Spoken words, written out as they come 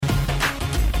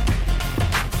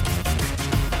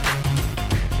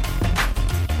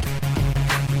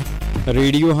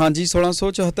Radio ਹਾਂਜੀ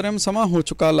 1674 ਸਮਾਂ ਹੋ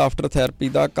ਚੁੱਕਾ ਲਾਫਟਰ ਥੈਰੇਪੀ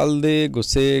ਦਾ। ਕੱਲ੍ਹ ਦੇ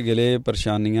ਗੁੱਸੇ ਗਿਲੇ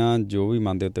ਪਰੇਸ਼ਾਨੀਆਂ ਜੋ ਵੀ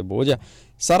ਮਨ ਦੇ ਉੱਤੇ ਬੋਝ ਆ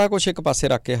ਸਾਰਾ ਕੁਛ ਇੱਕ ਪਾਸੇ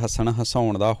ਰੱਖ ਕੇ ਹੱਸਣ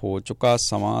ਹਸਾਉਣ ਦਾ ਹੋ ਚੁੱਕਾ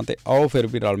ਸਮਾਂ। ਅਤੇ ਆਓ ਫਿਰ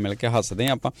ਵੀ ਰਲ ਮਿਲ ਕੇ ਹੱਸਦੇ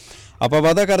ਹਾਂ। ਆਪਾਂ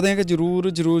ਵਾਅਦਾ ਕਰਦੇ ਹਾਂ ਕਿ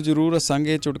ਜ਼ਰੂਰ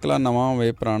ਹੱਸਾਂਗੇ। ਚੁਟਕਲਾ ਨਵਾਂ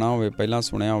ਹੋਵੇ ਪੁਰਾਣਾ ਹੋਵੇ ਪਹਿਲਾਂ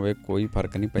ਸੁਣਿਆ ਹੋਵੇ ਕੋਈ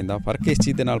ਫਰਕ ਨਹੀਂ ਪੈਂਦਾ। ਫਰਕ ਇਸ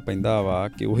ਚੀਜ਼ ਦੇ ਨਾਲ ਪੈਂਦਾ ਵਾ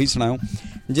ਕਿ ਉਹੀ ਸੁਣਾਓ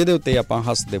ਜਿਹਦੇ ਉੱਤੇ ਆਪਾਂ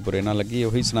ਹੱਸਦੇ ਬੁਰੇ ਨਾ ਲੱਗੀਏ।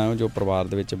 ਉਹੀ ਸੁਣਾਓ ਜੋ ਪਰਿਵਾਰ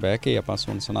ਦੇ ਵਿੱਚ ਬਹਿ ਕੇ ਆਪਾਂ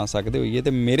ਸੁਣਾ ਸਕਦੇ ਹੋਈਏ।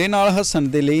 ਅਤੇ ਮੇਰੇ ਨਾਲ ਹੱਸਣ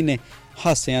ਦੇ ਲਈ ਨੇ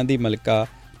ਹਾਸਿਆਂ ਦੀ ਮਲਕਾ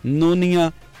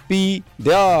ਨੋਨੀਆ ਪੀ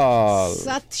ਦਿਆਲ।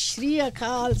 ਸਤਿ ਸ਼੍ਰੀ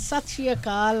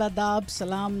ਅਕਾਲ, ਆਦਾਬ,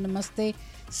 ਸਲਾਮ, ਨਮਸਤੇ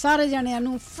ਸਾਰੇ ਜਣਿਆਂ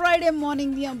ਨੂੰ। ਫਰਾਈਡੇ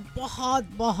ਮਾਰਨਿੰਗ ਦੀਆਂ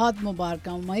ਬਹੁਤ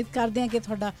ਮੁਬਾਰਕਾਂ। ਉਮੀਦ ਕਰਦੇ ਹਾਂ ਕਿ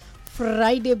ਤੁਹਾਡਾ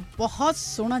ਫਰਾਈਡੇ ਬਹੁਤ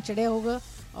ਸੋਹਣਾ ਚੜ੍ਹਿਆ ਹੋਊਗਾ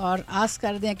ਔਰ ਆਸ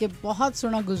ਕਰਦੇ ਹਾਂ ਕਿ ਬਹੁਤ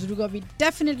ਸੋਹਣਾ ਗੁਜ਼ਰੂਗਾ ਵੀ।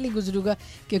 ਡੈਫੀਨੇਟਲੀ ਗੁਜ਼ਰੂਗਾ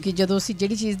ਕਿਉਂਕਿ ਜਦੋਂ ਅਸੀਂ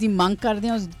ਜਿਹੜੀ ਚੀਜ਼ ਦੀ ਮੰਗ ਕਰਦੇ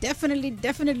ਹਾਂ ਉਹ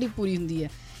ਡੈਫੀਨੇਟਲੀ ਪੂਰੀ ਹੁੰਦੀ ਹੈ।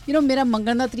 ਮੇਰਾ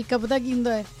ਮੰਗਣ ਦਾ ਤਰੀਕਾ ਪਤਾ ਕੀ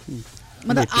ਹੁੰਦਾ ਹੈ?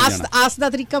 ਮਤਲਬ ਆਸ ਦਾ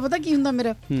ਤਰੀਕਾ ਪਤਾ ਕੀ ਹੁੰਦਾ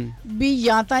ਮੇਰਾ? ਵੀ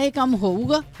ਜਾਂ ਤਾਂ ਇਹ ਕੰਮ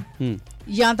ਹੋਊਗਾ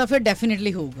ਜਾਂ ਤਾਂ ਫਿਰ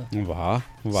ਡੈਫੀਨੇਟਲੀ ਹੋਊਗਾ।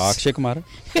 ਵਾਹ Akshay Kumar.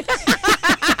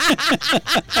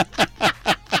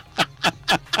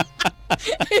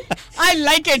 I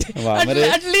like it.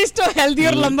 At least ਉਹ healthy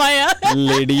ਔਰ ਲੰਬਾ ਆ।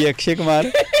 Lady Akshay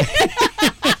Kumar.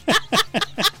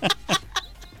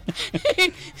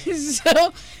 So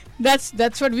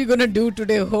that's what we're gonna do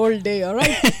today whole day, all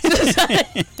right?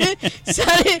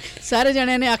 ਸਾਰੇ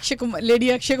ਜਣਿਆਂ ਨੇ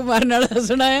ਲੇਡੀ ਅਕਸ਼ੇ ਕੁਮਾਰ ਨਾਲ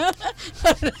ਹੱਸਣਾ ਆ।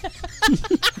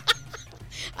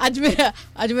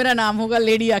 ਅੱਜ ਮੇਰਾ ਨਾਮ ਹੋਗਾ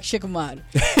ਲੇਡੀ ਅਕਸ਼ੇ ਕੁਮਾਰ।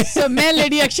 ਸੋ ਮੈਂ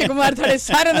ਲੇਡੀ ਅਕਸ਼ੇ ਕੁਮਾਰ ਤੁਹਾਡੇ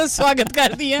ਸਾਰਿਆਂ ਦਾ ਸਵਾਗਤ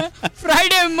ਕਰਦੀ ਹਾਂ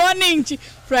ਫਰਾਈਡੇ ਮਾਰਨਿੰਗ 'ਚ।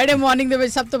 ਫਰਾਈਡੇ ਮਾਰਨਿੰਗ ਦੇ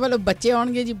ਵਿੱਚ ਸਭ ਤੋਂ ਪਹਿਲਾਂ ਬੱਚੇ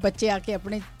ਆਉਣਗੇ ਜੀ। ਬੱਚੇ ਆ ਕੇ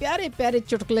ਆਪਣੇ ਪਿਆਰੇ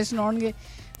ਚੁਟਕਲੇ ਸੁਣਾਉਣਗੇ।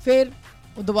 ਫਿਰ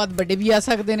ਉਹ ਤੋਂ ਬਾਅਦ ਵੱਡੇ ਵੀ ਆ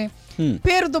ਸਕਦੇ ਨੇ।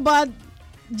 ਫਿਰ ਉਹ ਤੋਂ ਬਾਅਦ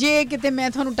ਜੇ ਕਿਤੇ ਮੈਂ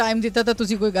ਤੁਹਾਨੂੰ ਟਾਈਮ ਦਿੱਤਾ ਤਾਂ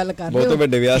ਤੁਸੀਂ ਕੋਈ ਗੱਲ ਕਰ ਲਿਓ। ਬਹੁਤ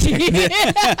ਵੱਡੇ ਵੀ ਆ ਸਕਦੇ।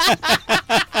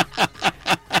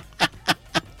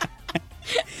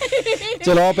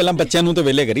 ਚਲੋ ਪਹਿਲਾਂ ਬੱਚਿਆਂ ਨੂੰ ਤਾਂ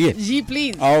ਵਿਹਲੇ ਕਰੀਏ ਜੀ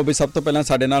ਪਲੀਜ਼। ਆਓ ਵੀ ਸਭ ਤੋਂ ਪਹਿਲਾਂ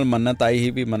ਸਾਡੇ ਨਾਲ ਮੰਨਤ ਆਈ ਸੀ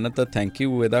ਵੀ ਮੰਨਤ ਥੈਂਕ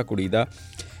ਯੂ ਇਹਦਾ ਕੁੜੀ ਦਾ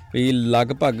ਵੀ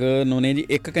ਲਗਭਗ ਨੋਨੇ ਜੀ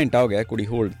 1 ਘੰਟਾ ਹੋ ਗਿਆ ਕੁੜੀ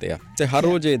ਹੋਲਡ ਤੇ ਆ ਤੇ ਹਰ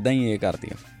ਰੋਜ਼ ਇਦਾਂ ਹੀ ਇਹ ਕਰਦੀ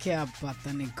ਆ। ਕਿਆ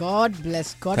ਬਾਤਾਂ ਨੇ। God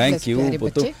bless thank you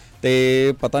ਪੁੱਤੂ। ਤੇ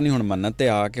ਪਤਾ ਨਹੀਂ ਹੁਣ ਮੰਨਤ ਤੇ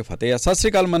ਆ ਕੇ ਫਤਿਹ ਆ। ਸਤਿ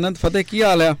ਸ੍ਰੀ ਅਕਾਲ ਮੰਨਤ। ਫਤਿਹ ਕੀ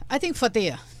ਹਾਲ ਆ? ਆਈ ਥਿੰਕ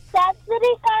ਫਤਿਹ ਆ। ਸਤਿ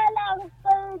ਸ੍ਰੀ ਅਕਾਲ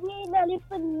ਅੰਕਲ ਜੀ। ਨਾਲੇ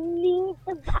ਪੁਨੀਤ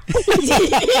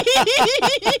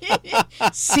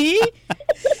ਸੀ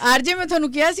ਆਰਜੇ ਮੈਂ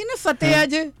ਤੁਹਾਨੂੰ ਕਿਹਾ ਸੀ ਨਾ ਫਤਿਹ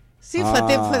ਅੱਜ ਸੀ।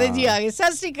 ਫਤਿਹ ਜੀ ਆ ਗਏ।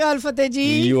 ਸਤਿ ਸ੍ਰੀ ਅਕਾਲ ਫਤਿਹ ਜੀ।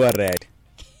 You are right.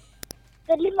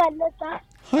 ਕੱਲੀ ਮੰਨਤ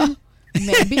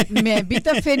ਮੈਂ ਵੀ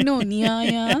ਤਾਂ ਫਿਰ ਨੋਨੀਆ ਆ।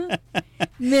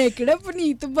 ਮੈਂ ਕਿਹੜਾ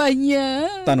ਪੁਨੀਤ ਬਾਈ ਆ।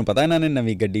 ਤੁਹਾਨੂੰ ਪਤਾ ਇਹਨਾਂ ਨੇ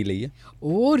ਨਵੀਂ ਗੱਡੀ ਲਈ ਆ?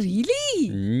 ਓ ਰੀਲੀ?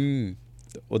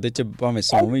 ਉਹਦੇ ਚ ਭਾਵੇਂ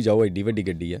ਸੌਂ ਵੀ ਜਾਓ ਐਡੀ ਵੱਡੀ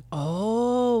ਗੱਡੀ ਆ।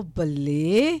 ਓ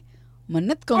ਬੱਲੇ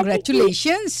ਮੰਨਤ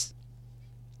ਕੰਗ੍ਰੈਚੁਲੇਸ਼ਨਸ।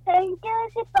 Thank you.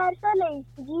 ਅਸੀਂ ਪਰਸੋਂ ਲਈ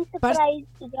ਸੀ ਸਰਪ੍ਰਾਈਜ਼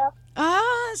ਸੀਗਾ।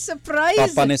 ਸਰਪ੍ਰਾਈਜ਼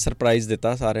ਪਾਪਾ ਨੇ ਸਰਪ੍ਰਾਈਜ਼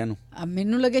ਦਿੱਤਾ ਸਾਰਿਆਂ ਨੂੰ।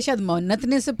 ਮੈਨੂੰ ਲੱਗਿਆ ਸ਼ਾਇਦ ਮੰਨਤ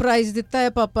ਨੇ ਸਰਪ੍ਰਾਈਜ਼ ਦਿੱਤਾ ਹੈ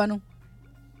ਪਾਪਾ ਨੂੰ।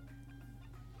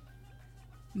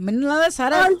 ਮੈਨੂੰ ਲੱਗਦਾ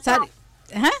ਸਾਰੇ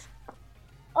ਹੈ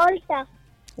ਉਲਟਾ।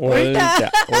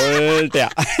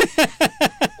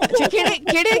 ਅੱਛਾ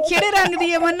ਕਿਹੜੇ ਰੰਗ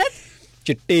ਦੀ ਹੈ ਮੰਨਤ?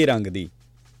 ਚਿੱਟੇ ਰੰਗ ਦੀ।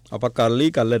 ਆਪਾਂ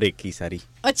ਕੱਲ ਰੇਕੀ ਸਾਰੀ।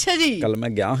 ਅੱਛਾ ਜੀ। ਕੱਲ ਮੈਂ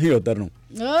ਗਿਆ ਸੀ ਉਧਰ ਨੂੰ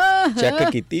ਚੈੱਕ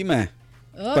ਕੀਤੀ ਮੈਂ।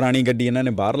 ਪੁਰਾਣੀ ਗੱਡੀ ਇਹਨਾਂ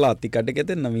ਨੇ ਬਾਹਰ ਲਾਤੀ ਕੱਢ ਕੇ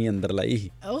ਤੇ ਨਵੀਂ ਅੰਦਰ ਲਾਈ ਸੀ।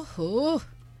 ਓਹੋ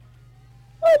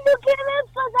ਮੈਨੂੰ ਕਿਵੇਂ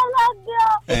ਪਤਾ ਲੱਗ ਗਿਆ?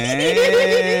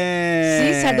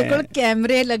 ਸੀ ਸਾਡੇ ਕੋਲ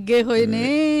ਕੈਮਰੇ ਲੱਗੇ ਹੋਏ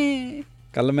ਨੇ।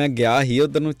 ਕੱਲ ਮੈਂ ਗਿਆ ਸੀ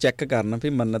ਉਧਰ ਨੂੰ ਚੈੱਕ ਕਰਨ ਵੀ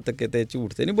ਮੰਨਤ ਕਿਤੇ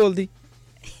ਝੂਠ ਤੇ ਨਹੀਂ ਬੋਲਦੀ।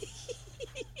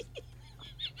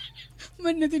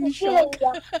 ਮੰਨਤ ਨਹੀਂ ਸ਼ੌਕ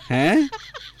ਹੈ।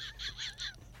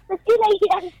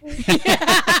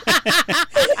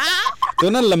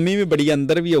 ਤੂੰ ਨਾ ਲੰਮੀ ਵੀ ਬੜੀ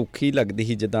ਅੰਦਰ ਵੀ ਔਖੀ ਲੱਗਦੀ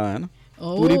ਸੀ ਜਿੱਦਾਂ ਹੈ ਨਾ।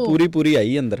 ਪੂਰੀ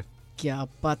ਆਈ ਅੰਦਰ। ਕਿਆ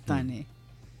ਪਤਾ ਨੇ।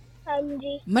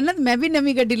 ਹਾਂਜੀ ਮੰਨਤ ਮੈਂ ਵੀ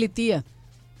ਨਵੀਂ ਗੱਡੀ ਲਿੱਤੀ ਆ।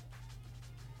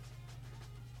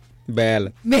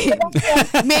 ਬੈਲ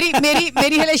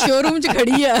ਮੇਰੀ ਹਲੇ ਸ਼ੋਰੂਮ 'ਚ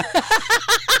ਖੜੀ ਆ।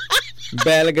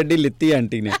 ਬੈਲ ਗੱਡੀ ਲਿੱਤੀ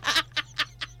ਆਂਟੀ ਨੇ।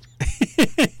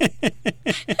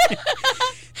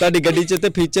 ਤੁਹਾਡੀ ਗੱਡੀ 'ਚ ਤੇ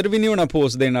ਫੀਚਰ ਵੀ ਨਹੀਂ ਹੋਣਾ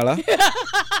ਫੋਰਸ ਦੇਣ ਵਾਲਾ।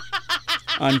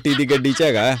 ਆਂਟੀ ਦੀ ਗੱਡੀ 'ਚ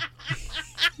ਹੈਗਾ।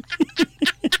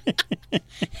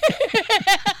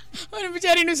 ਹੁਣ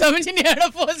ਵਿਚਾਰੀ ਨੂੰ ਸਮਝ ਨਹੀਂ ਆਣਾ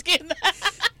ਫੋਰਸ ਕਹਿੰਦਾ।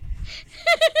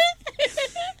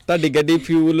 ਤੁਹਾਡੀ ਗੱਡੀ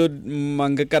ਫਿਊਲ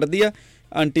ਮੰਗ ਕਰਦੀ ਆ।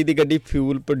 ਆਂਟੀ ਦੀ ਗੱਡੀ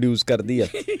ਫਿਊਲ ਪ੍ਰੋਡਿਊਸ ਕਰਦੀ ਆ।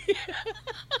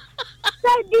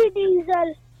 ਸਾਡੀ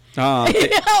ਡੀਜ਼ਲ। ਹਾਂ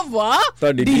ਵਾਹ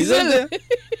ਤੁਹਾਡੀ ਡੀਜ਼ਲ ਤੇ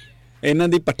ਇਹਨਾਂ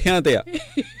ਦੀ ਪੱਠਿਆਂ ਤੇ ਆ।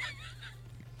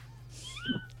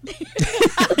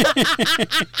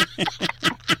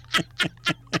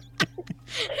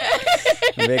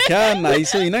 ਵੇਖਿਆ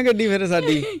ਨਾਈਸ ਹੋਈ ਨਾ ਗੱਡੀ ਫਿਰ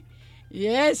ਸਾਡੀ।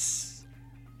 ਯੈਸ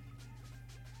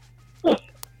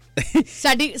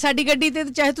ਸਾਡੀ ਗੱਡੀ ਤੇ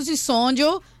ਚਾਹੇ ਤੁਸੀਂ ਸੌਂ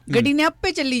ਜਾਓ ਗੱਡੀ ਨੇ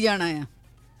ਆਪੇ ਚੱਲੀ ਜਾਣਾ ਆ।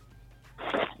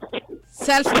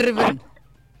 Self driven.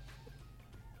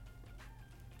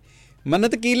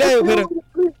 ਮੰਨਤ ਕੀ ਲਿਆਇਓ ਫਿਰ?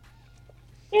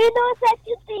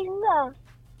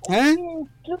 ਹੈ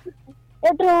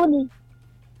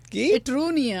ਕੀ ਟਰੂ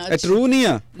ਨਹੀਂ ਆ ਟਰੂ ਨਹੀਂ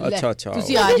ਆ ਅੱਛਾ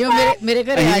ਤੁਸੀਂ ਆ ਜਾਓ ਮੇਰੇ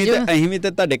ਘਰੇ ਆ ਜਾਓ ਅਸੀਂ ਵੀ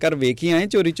ਤੇ ਤੁਹਾਡੇ ਘਰ ਵੇਖ ਹੀ ਆਏ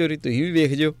ਚੋਰੀ ਤੁਸੀਂ ਵੀ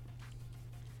ਵੇਖ ਜਿਓ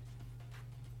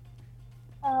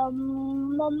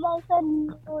ਮੰਮਾ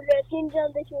ਸਾਨੂੰ ਰੇਕਿੰਗ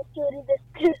ਜਾਂਦੇ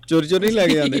ਚੋਰੀ ਲੈ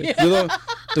ਕੇ ਜਾਂਦੇ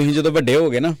ਜਦੋਂ ਵੱਡੇ ਹੋ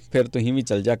ਗਏ ਨਾ ਫਿਰ ਤੁਸੀਂ ਵੀ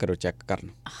ਚੱਲ ਜਾ ਕਰੋ ਚੈੱਕ ਕਰਨ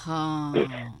ਹਾਂ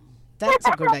ਦੈਟਸ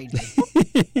ਅ ਗੁੱਡ ਆਈਡੀਆ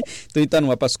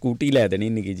ਤੁਹਾਨੂੰ ਆਪਾਂ ਸਕੂਟੀ ਲੈ ਦੇਣੀ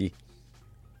ਨਿੱਕੀ ਜੀ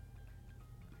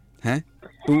ਹੈ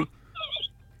ਟੂ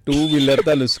ਵੀਲਰ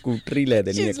ਤੁਹਾਨੂੰ ਸਕੂਟਰੀ ਲੈ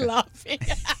ਦੇਣੀ ਇੱਕ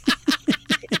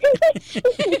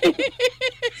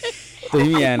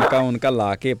ਤੁਸੀਂ ਐਨਕਾਂ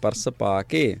ਲਾ ਕੇ ਪਰਸ ਪਾ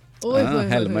ਕੇ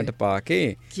ਹੈਲਮਟ ਪਾ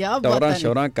ਕੇ ਟੌਰਾਂ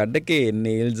ਸ਼ੌਰਾਂ ਕੱਢ ਕੇ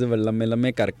ਨੇਲਸ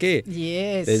ਲੰਮੇ ਕਰਕੇ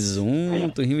ਤੇ ਜ਼ੂਮ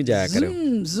ਤੁਸੀਂ ਵੀ ਜਾਇਆ ਕਰਿਓ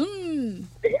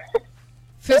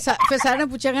ਫਿਰ ਸਾਰਿਆਂ ਨੇ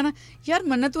ਪੁੱਛਿਆ ਨਾ ਯਾਰ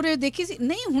ਮੰਨਤ ਉਰੇ ਦੇਖੀ ਸੀ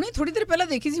ਨਹੀਂ ਹੁਣੇ ਥੋੜੀ ਦੇਰ ਪਹਿਲਾਂ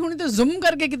ਦੇਖੀ ਸੀ ਹੁਣੇ ਤਾਂ ਜ਼ੂਮ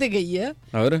ਕਰਕੇ ਕਿਤੇ ਗਈ ਹੈ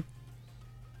ਹੋਰ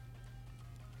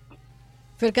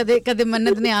ਫਿਰ ਕਦੇ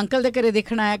ਮੰਨਤ ਨੇ ਅੰਕਲ ਦੇ ਘਰੇ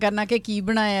ਦੇਖਣ ਆਇਆ ਕਰਨਾ ਕਿ ਕੀ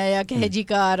ਬਣਾਇਆ ਆ ਕਿਹੋ ਜਿਹੀ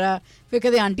ਕਾਰ ਆ ਫਿਰ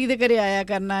ਕਦੇ ਆਂਟੀ ਦੇ ਘਰੇ ਆਇਆ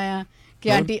ਕਰਨਾ ਆ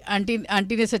ਕਿ ਆਂਟੀ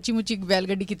ਨੇ ਸੱਚੀ ਮੁੱਚੀ ਬੈਲ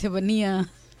ਗੱਡੀ ਕਿੱਥੇ ਬੰਨੀ ਆ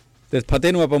ਤੇ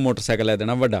ਫਤਿਹ ਨੂੰ ਆਪਾਂ ਮੋਟਰਸਾਈਕਲ ਲੈ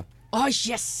ਦੇਣਾ ਵੱਡਾ ਓ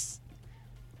ਯੈਸ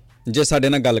ਜੇ ਸਾਡੇ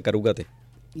ਨਾਲ ਗੱਲ ਕਰੂਗਾ ਤੇ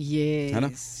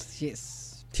ਯੈਸ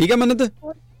ਠੀਕ ਹੈ ਮੰਨਤ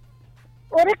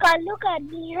ਉਹਨੇ ਕੱਲ ਨੂੰ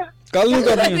ਕਰਨੀ ਆ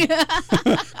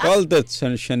ਕੱਲ ਤੇ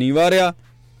ਸ਼ਨੀਵਾਰ ਆ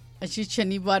ਅਸੀਂ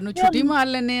ਸ਼ਨੀਵਾਰ ਨੂੰ ਛੁੱਟੀ ਮਾਰ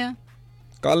ਲੈਨੇ ਆ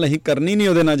ਕੱਲ ਅਸੀਂ ਕਰਨੀ ਨਹੀਂ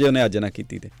ਉਹਦੇ ਨਾਲ ਜੇ ਉਹਨੇ ਅੱਜ ਨਾ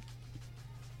ਕੀਤੀ ਤੇ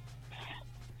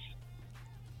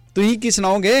ਤੁਸੀਂ ਕੀ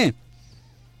ਸੁਣਾਓਗੇ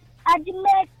ਅੱਜ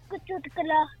ਮੈਂ ਇੱਕ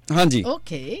ਚੁਟਕਲਾ ਹਾਂਜੀ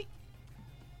ਓਕੇ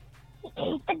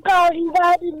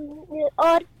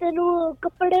ਔਰਤ ਨੂੰ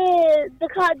ਕੱਪੜੇ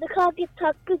ਦਿਖਾ ਕੇ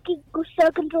ਥੱਕ ਕੇ ਗੁੱਸਾ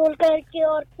ਕੰਟਰੋਲ ਕਰਕੇ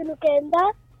ਔਰਤ ਨੂੰ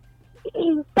ਕਹਿੰਦਾ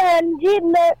ਭੈਣ ਜੀ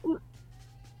ਮੈਂ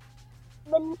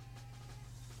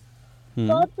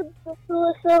ਬਹੁਤ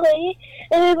ਅਫਸੋਸ ਹੋਈ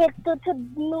ਮੇਰੇ ਤੋਂ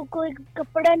ਤੁਹਾਨੂੰ ਕੋਈ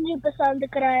ਕੱਪੜਾ ਨਹੀਂ ਪਸੰਦ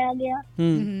ਕਰਾਇਆ ਗਿਆ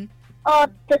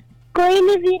ਔਰਤ ਕੋਈ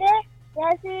ਨਹੀਂ ਵੀਰੇ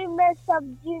ਵੈਸੇ ਮੈਂ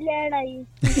ਸਬਜ਼ੀ ਲੈਣ ਆਈ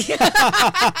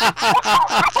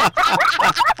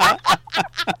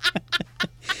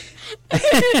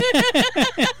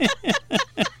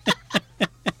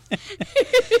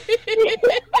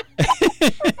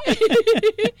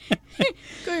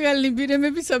ਕੋਈ ਗੱਲ ਨਹੀਂ ਵੀਰੇ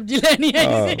ਮੈਂ ਵੀ ਸਬਜ਼ੀ ਲੈਣੀ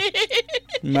ਆਈ ਸੀ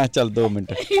ਮੈਂ ਚੱਲ 2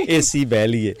 ਮਿੰਟ ਏਸੀ ਬਹਿ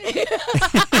ਲਈਏ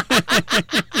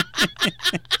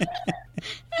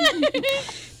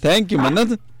thank you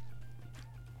Mannat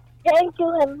Thank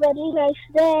you. Have a very nice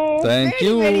day. Thank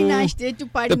you. Very nice day to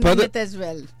party Mannat as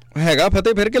well. ਹੈਗਾ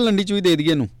ਫਤਿਹ ਫਿਰ ਕਿ ਲੰਡੀ ਚੂਈ ਦੇ ਦਈਏ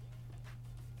ਇਹਨੂੰ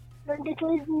ਲੰਡੀ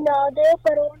ਚੂਈ ਨਾ ਦੇ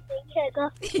ਪਰ ਉਹ ਨਹੀਂ ਹੈਗਾ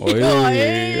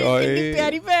ਓਏ ਕਿੰਨੀ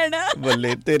ਪਿਆਰੀ ਭੈਣ ਆ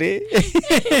ਬੱਲੇ ਤੇਰੇ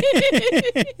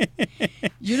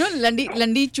ਯੂ نو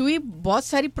ਲੰਡੀ ਚੂਈ ਬਹੁਤ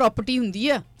ਸਾਰੀ ਪ੍ਰਾਪਰਟੀ ਹੁੰਦੀ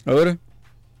ਆ ਹੋਰ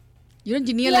ਯੂ نو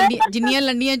ਜਿੰਨੀਆਂ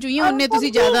ਲੰਡੀਆਂ ਚੂਈਆਂ ਉਹਨੇ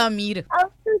ਤੁਸੀਂ ਜ਼ਿਆਦਾ ਅਮੀਰ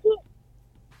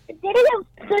ਜਿਹੜੇ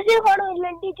ਤੁਸੀਂ ਹੁਣ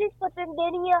ਲੰਡੀ ਚੂਈ ਪਸੰਦ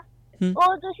ਦੇਣੀ ਆ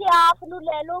ਉਹ ਤੁਸੀਂ ਆਪ ਨੂੰ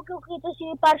ਲੈ ਲਓ ਕਿਉਂਕਿ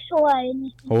ਤੁਸੀਂ ਪਰਸੋਂ ਆਏ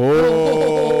ਨਹੀਂ ਓ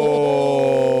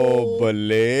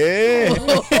ਬੱਲੇ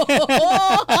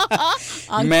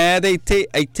ਮੈਂ ਤੇ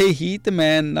ਇੱਥੇ ਹੀ ਤੇ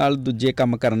ਮੈਂ ਨਾਲ ਦੂਜੇ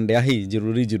ਕੰਮ ਕਰਨ ਡਿਆ ਸੀ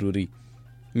ਜ਼ਰੂਰੀ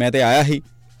ਮੈਂ ਤੇ ਆਇਆ ਸੀ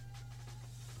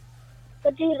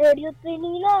ਰੇਡੀਓ ਤੇ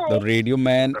ਨਹੀਂ ਨਾ ਰੇਡੀਓ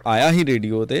ਮੈਂ ਆਇਆ ਸੀ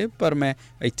ਰੇਡੀਓ ਤੇ ਪਰ ਮੈਂ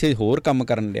ਇੱਥੇ ਹੋਰ ਕੰਮ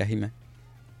ਕਰਨ ਡਿਆ ਸੀ ਮੈਂ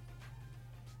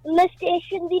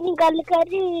ਸਟੇਸ਼ਨ ਦੀ ਨਹੀਂ ਗੱਲ ਕਰ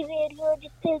ਰਹੀ ਰੇਡੀਓ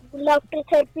ਜਿੱਥੇ ਲਾਫਟਰ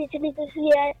ਥੈਰੇਪੀ ਚ ਨਹੀਂ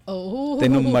ਤੁਸੀਂ ਆਏ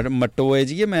ਤੈਨੂੰ ਮੱਟੋ ਹੋਏ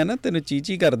ਜੀ ਮੈਂ ਨਾ ਤੈਨੂੰ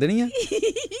ਚੀਚੀ ਕਰ ਦੇਣੀ ਆ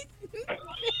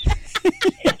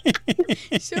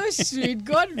so sweet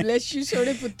god bless you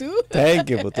ਸੋਹਣੇ ਪੁੱਤੂ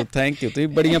ਥੈਂਕ ਯੂ ਤੁਸੀਂ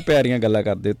ਬੜੀਆਂ ਪਿਆਰੀਆਂ ਗੱਲਾਂ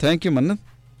ਕਰਦੇ ਹੋ thank you Mannat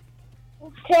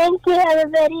thank you have a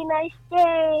very nice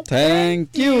day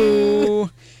thank you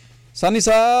Sani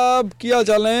Sahib ਕੀ ਹਾਲ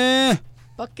ਚਾਲ ਨੇ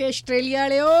ਪੱਕੇ ਆਸਟ੍ਰੇਲੀਆ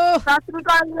ਵਾਲਿਓ ਸਤਿ ਸ੍ਰੀ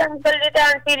ਅਕਾਲ ਅੰਕਲ ਜੀ ਤੇ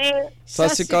ਆਂਟੀ ਜੀ ਸਤਿ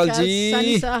ਸ੍ਰੀ ਅਕਾਲ ਜੀ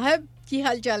ਸਾਨੀ ਸਾਹਿਬ ਕੀ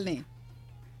ਹਾਲ ਚਾਲ ਨੇ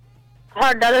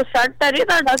ਤੁਹਾਡਾ ਤਾਂ ਸੱਟ ਹੈ ਜੀ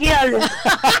ਤੁਹਾਡਾ ਕੀ ਹਾਲ ਹੈ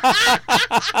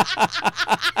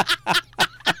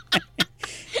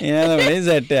ਇਹਨਾਂ ਦਾ ਬੜੀ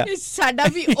ਸੈਟ ਆ ਸਾਡਾ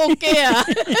ਵੀ ਓਕੇ ਆ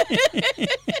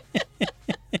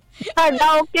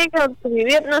ਸਾਡਾ ਓਕੇ ਕਿਉਂ ਤੁਸੀਂ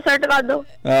ਵੀ ਆਪਣਾ ਸੈਟ ਕਰ ਦੋ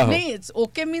ਨਹੀਂ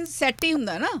ਓਕੇ ਮੀਨਸ ਸੈਟ ਹੀ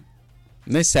ਹੁੰਦਾ ਨਾ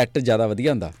ਨਹੀਂ ਸੈਟ ਜ਼ਿਆਦਾ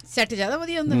ਵਧੀਆ ਹੁੰਦਾ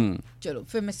ਚਲੋ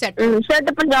ਫਿਰ ਮੈਂ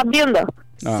ਸੈਟ ਪੰਜਾਬੀ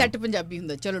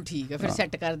ਹੁੰਦਾ ਚਲੋ ਠੀਕ ਹੈ ਫਿਰ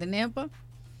ਸੈੱਟ ਕਰ ਦਿੰਨੇ ਆਪਾਂ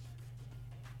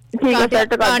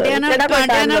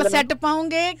ਕਾਂਟਿਆਂ ਨਾਲ ਸੈੱਟ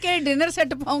ਪਾਉਂਗੇ ਕਿ ਡਿਨਰ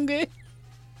ਸੈੱਟ ਪਾਉਂਗੇ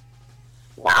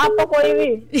ਆਪਾਂ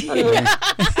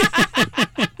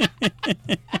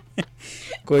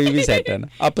ਕੋਈ ਵੀ ਸੈੱਟ ਹੈ ਨਾ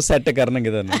ਆਪ ਸੈੱਟ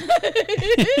ਕਰਨਗੇ ਤੁਹਾਨੂੰ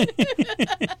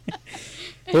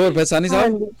ਹੋਰ ਫਿਰ ਸਾਨੀ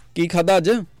ਸਾਹਿਬ ਕੀ ਖਾਦਾ ਅੱਜ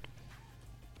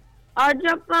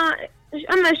ਆਪਾਂ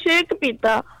ਮੈਂ ਸ਼ੇਕ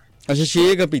ਪੀਤਾ ਅੱਛਾ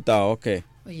ਸ਼ੇਕ ਪੀਤਾ ਓਕੇ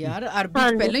ਯਾਰ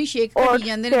ਅਰਬੀ ਪਹਿਲਾਂ ਹੀ ਸ਼ੇਕ ਪੀ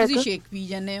ਜਾਂਦੇ ਨੇ ਤੁਸੀਂ ਸ਼ੇਕ ਪੀ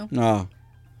ਜਾਂਦੇ ਹੋ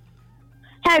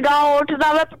ਹੈਗਾ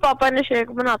ਉੱਠਦਾ ਵਾ ਪਾਪਾ ਨੇ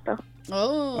ਸ਼ੇਕ ਬਣਾਤਾ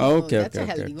ਓਕੇ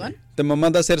ਓਕੇ। ਤੇ ਮੰਮਾ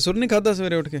ਦਾ ਸਿਰ ਸੁਰ ਨਹੀਂ ਖਾਦਾ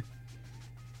ਸਵੇਰੇ ਉੱਠ ਕੇ?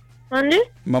 ਹਾਂਜੀ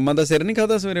ਮੰਮਾ ਦਾ ਸਿਰ ਨਹੀਂ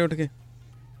ਖਾਦਾ ਸਵੇਰੇ ਉੱਠ ਕੇ?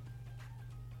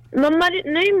 ਮੰਮਾ ਦੀ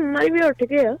ਨਹੀਂ, ਮੰਮਾ ਵੀ ਉੱਠ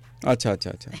ਕੇ ਆ। ਅੱਛਾ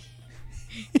ਅੱਛਾ ਅੱਛਾ।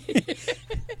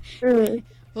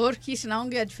 ਹੋਰ ਕੀ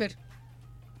ਸੁਣਾਓਗੇ ਅੱਜ? ਫਿਰ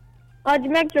ਅੱਜ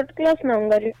ਮੈਂ ਇੱਕ ਚੁਟਕਲਾ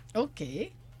ਸੁਣਾਉਂਗਾ ਜੀ। ਓਕੇ।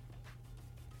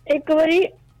 ਇੱਕ ਵਾਰੀ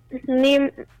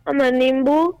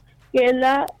ਨਿੰਬੂ,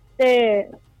 ਕੇਲਾ ਤੇ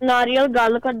ਨਾਰੀਅਲ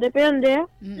ਗੱਲ ਕਰਦੇ ਪਏ ਹੁੰਦੇ ਆ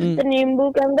ਤੇ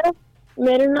ਨਿੰਬੂ ਕਹਿੰਦਾ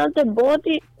ਮੇਰੇ ਨਾਲ ਤੇ ਬਹੁਤ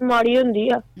ਹੀ ਮਾੜੀ ਹੁੰਦੀ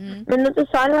ਆ, ਮੈਨੂੰ ਤੇ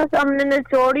ਸਾਰਿਆਂ ਸਾਹਮਣੇ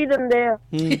ਨਿਚੋੜ ਹੀ ਦਿੰਦੇ ਆ।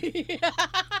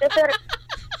 ਤੇ ਫਿਰ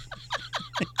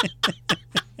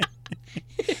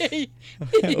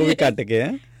ਉਹ ਵੀ ਕੱਟ ਕੇ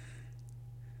ਹੈ।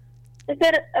 ਤੇ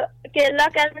ਫਿਰ ਕੇਲਾ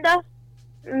ਕਹਿੰਦਾ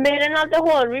ਮੇਰੇ ਨਾਲ ਤਾਂ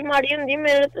ਹੋਰ ਵੀ ਮਾੜੀ ਹੁੰਦੀ,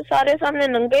 ਮੇਰੇ ਤੇ ਸਾਰੇ ਸਾਹਮਣੇ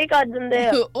ਨੰਗੇ ਹੀ ਕਰ ਦਿੰਦੇ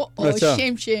ਆ।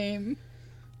 Shame shame.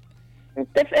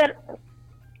 ਤੇ ਫਿਰ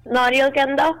ਨਾਰੀਅਲ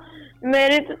ਕਹਿੰਦਾ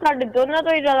ਮੇਰੀ ਤੇ ਤੁਹਾਡੇ ਦੋਨਾਂ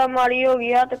ਤੋਂ ਹੀ ਜ਼ਿਆਦਾ ਮਾੜੀ ਹੋ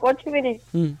ਗਈ ਆ ਤੇ ਕੁਛ ਵੀ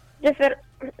ਨਹੀਂ। ਤੇ ਫਿਰ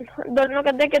ਦੋਨੋਂ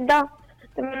ਕਹਿੰਦੇ ਕਿੱਦਾਂ?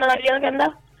 ਤੇ ਨਾਰੀਅਲ ਕਹਿੰਦਾ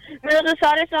ਮੈਨੂੰ ਤਾਂ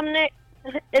ਸਾਰੇ ਸਾਹਮਣੇ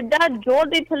ਏਦਾਂ ਜ਼ੋਰ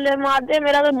ਦੀ ਥੱਲੇ ਮਾਰਦੇ,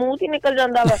 ਮੇਰਾ ਤਾਂ ਮੂੰਹ ਹੀ ਨਿਕਲ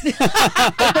ਜਾਂਦਾ ਵਾ।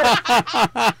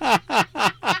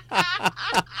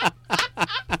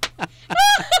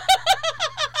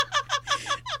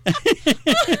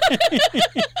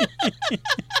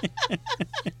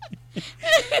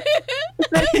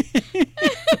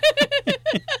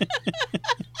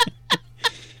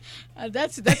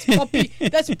 that's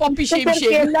poppy shame।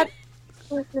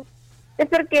 ਤੇ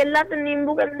ਫਿਰ ਕੇਲਾ ਤੇ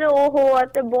ਨਿੰਬੂ ਕਹਿੰਦੇ ਓਹੋ ਆ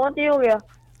ਤੇ ਬਹੁਤ ਹੀ ਹੋ ਗਿਆ।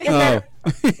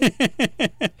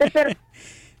 ਤੇ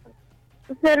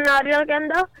ਫਿਰ ਨਾਰੀਅਲ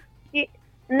ਕਹਿੰਦਾ ਕਿ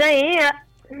ਨਹੀਂ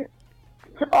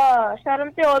ਸ਼ਰਮ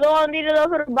ਤੇ ਉਦੋਂ ਆਉਂਦੀ ਜਦੋਂ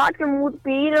ਫਿਰ ਬਾਅਦ ਚ ਮੂੰਹ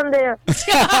ਪੀ ਜਾਂਦੇ ਆ।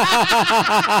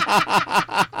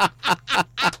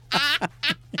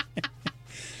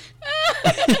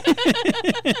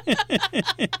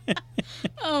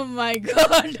 Oh my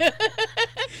God,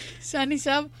 ਸਾਨੀ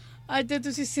ਸਾਹਿਬ ਅੱਜ ਤੇ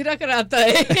ਤੁਸੀਂ ਸਿਰਾ ਕਰਾਤਾ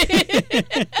ਹੈ।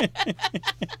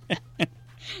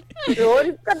 ਰੋਜ਼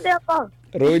ਕਰਦੇ ਆਪਾਂ?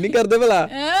 ਰੋਜ਼ ਨਹੀਂ ਕਰਦੇ ਭਲਾ,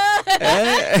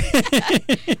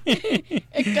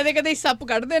 ਕਦੇ ਕਦੇ ਸੱਪ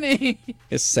ਕੱਢਦੇ ਨੇ।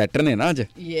 ਇਹ ਸੈਟਰ ਨੇ ਨਾ ਅੱਜ।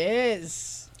 ਯੈਸ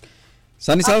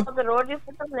ਸਾਨੀ ਸਾਹਿਬ ਰੋਜ਼ ਹੀ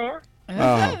ਕੱਢਦੇ ਆ।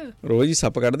 ਰੋਜ਼ ਹੀ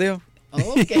ਸੱਪ ਕੱਢਦੇ ਹੋ।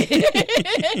 ਓਕੇ।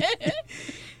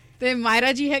 ਤੇ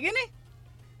ਮਾਇਰਾ ਜੀ ਹੈਗੇ ਨੇ?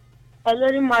 ਹੈਲੋ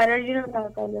ਜੀ, ਮਾਇਰਾ ਜੀ ਨੂੰ ਗੱਲ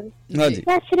ਕਰ ਲੈਣ। ਹਾਂਜੀ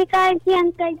ਸਤਿ ਸ਼੍ਰੀ ਅਕਾਲ ਜੀ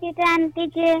ਅੰਕਲ ਜੀ ਤੇ ਆਂਟੀ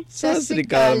ਜੀ। ਸਤਿ ਸ਼੍ਰੀ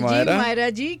ਅਕਾਲ ਜੀ ਮਾਇਰਾ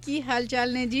ਜੀ, ਕੀ ਹਾਲ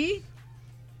ਚਾਲ ਨੇ ਜੀ?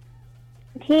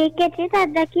 ਠੀਕ ਹੈ ਜੀ,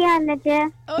 ਤੁਹਾਡਾ ਕੀ ਹਾਲ ਹੈ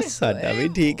ਜੀ? ਸਾਡਾ ਵੀ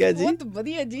ਠੀਕ ਹੈ ਜੀ, ਬਹੁਤ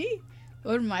ਵਧੀਆ ਜੀ।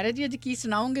 ਔਰ ਮਾਇਰਾ ਜੀ ਅੱਜ ਕੀ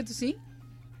ਸੁਣਾਓਗੇ ਤੁਸੀਂ?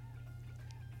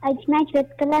 ਅੱਜ ਮੈਂ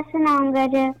ਚੁਟਕਲਾ ਸੁਣਾਉਂਗਾ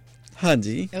ਜੀ।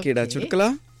 ਹਾਂਜੀ, ਕਿਹੜਾ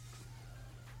ਚੁਟਕਲਾ?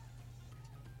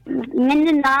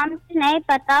 ਮੈਨੂੰ ਨਾਮ ਨਹੀਂ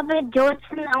ਪਤਾ, ਪਰ ਜੋ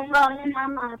ਸੁਣਾਉਂਗਾ ਉਹਦਾ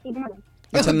ਨਾਮ ਆਪ ਹੀ ਬੋਲੋ।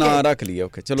 ਅੱਛਾ, ਨਾਂ ਰੱਖ ਲਿਆ।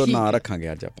 ਓਕੇ, ਚਲੋ ਨਾਂ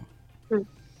ਰੱਖਾਂਗੇ ਅੱਜ ਆਪਾਂ।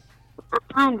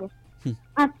 ਹਾਂਜੀ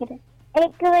ਓਕੇ।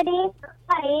 ਇੱਕ ਵਾਰੀ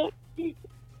ਭਾਈ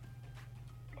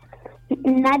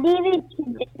ਨਦੀ ਵਿੱਚ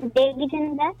ਡਿੱਗ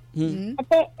ਜਾਂਦਾ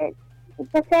ਤੇ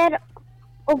ਫਿਰ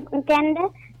ਉਹ ਕਹਿੰਦਾ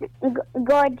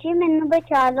ਗੋਡ ਜੀ ਮੈਨੂੰ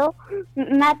ਬਚਾ ਲਓ,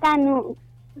 ਮੈਂ ਤੁਹਾਨੂੰ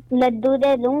ਲੱਡੂ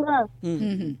ਦੇ ਦੂੰਗਾ।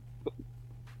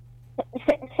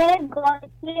 ਫਿਰ ਗੋਡ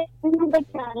ਜੀ ਉਹਨੂੰ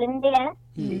ਬਚਾ ਲੈਂਦੇ ਆ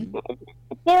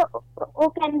ਤੇ ਉਹ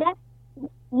ਕਹਿੰਦਾ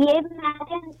ਇਹ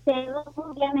ਮੈਂ ਸੇਵਾ ਹੋ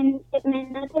ਗਿਆ, ਮੈਨੂੰ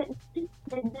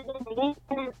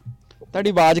ਤੁਹਾਡੀ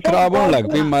ਆਵਾਜ਼ ਖਰਾਬ ਹੋਣ ਲੱਗ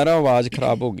ਪਈ ਮਾਰਾ, ਆਵਾਜ਼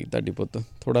ਖਰਾਬ ਹੋ ਗਈ ਤੁਹਾਡੀ ਪੁੱਤ,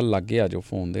 ਥੋੜਾ ਲਾਗੇ ਆ ਜਾਓ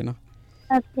ਫੋਨ ਦੇ ਨਾ।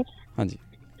 ਹਾਂਜੀ।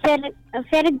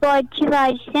 ਫਿਰ ਗੋਡ ਜੀ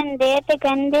ਆਵਾਜ਼ ਦਿੰਦੇ ਤੇ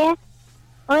ਕਹਿੰਦੇ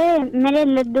ਓਏ ਮੇਰੇ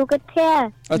ਲੱਡੂ ਕਿੱਥੇ ਆ?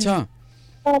 ਅੱਛਾ।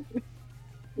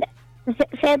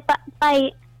 ਫਿਰ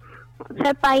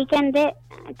ਭਾਈ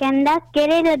ਕਹਿੰਦਾ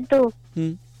ਕਿਹੜੇ ਲੱਡੂ?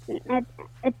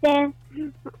 ਤੇ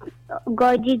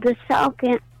ਗੋਡ ਜੀ ਗੁੱਸਾ ਹੋ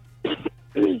ਕੇ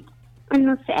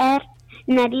ਉਹਨੂੰ ਫਿਰ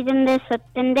ਨਦੀ ਦੇ ਅੰਦਰ ਸੁੱਟ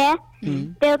ਦਿੰਦੇ ਆ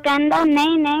ਤੇ ਉਹ ਕਹਿੰਦਾ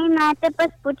ਨਹੀਂ ਮੈਂ ਤੇ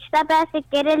ਬਸ ਪੁੱਛਦਾ ਪਿਆ ਸੀ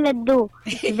ਕਿਹੜੇ ਲੱਡੂ,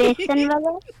 ਵੇਸਣ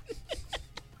ਵਾਲੇ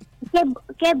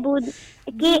ਕਿ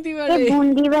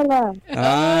ਬੂੰਦੀ ਵਾਲਾ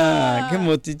ਕਿ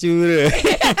ਮੋਤੀਚੂਰ।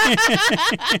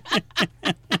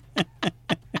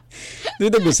 ਤੂੰ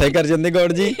ਤਾਂ ਗੁੱਸਾ ਹੀ ਕਰ ਜਾਂਦੇ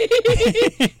ਗੌਡ ਜੀ।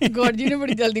 ਗੌਡ ਜੀ ਨੇ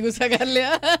ਬੜੀ ਜਲਦੀ ਗੁੱਸਾ ਕਰ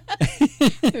ਲਿਆ।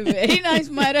 ਵੈਰੀ ਨਾਈਸ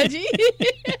ਮਾਇਰਾ ਜੀ।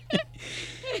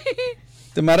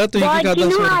 ਤੇ ਮਾਰਾ ਤੁਸੀਂ ਕੀ ਖਾਦਾ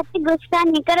ਸੋ? ਗੁੱਸਾ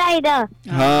ਨਹੀਂ ਕਰਾਈਦਾ।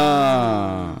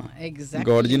 ਹਾਂ ਐਗਜ਼ੈਕਟਲੀ।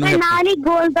 ਗੌਡ ਜੀ ਨੂੰ ਨਾਲ ਹੀ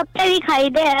ਗੋਲ ਗੱਪੇ ਵੀ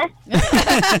ਖਾਈਦੇ ਆ।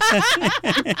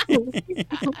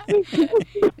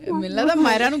 ਮੈਨੂੰ ਲੱਗਦਾ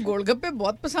ਮਾਇਰਾ ਨੂੰ ਗੋਲ ਗੱਪੇ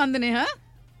ਬਹੁਤ ਪਸੰਦ ਨੇ। ਹਾਂ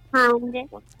ਹਾਂਜੀ।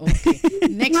 ਓਕੇ,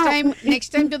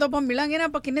 ਨੈਕਸਟ ਟਾਈਮ ਜਦੋਂ ਆਪਾਂ ਮਿਲਾਂਗੇ ਨਾ,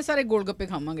 ਆਪਾਂ ਕਿੰਨੇ ਸਾਰੇ ਗੋਲ ਗੱਪੇ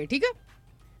ਖਾਵਾਂਗੇ, ਠੀਕ ਆ?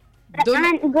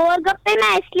 ਗੋਲ ਗੱਪੇ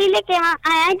ਮੈਂ ਇਸ ਲਈ ਲੈ ਕੇ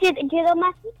ਆਇਆ ਜਦੋਂ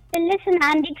ਮੈਂ ਪਹਿਲੇ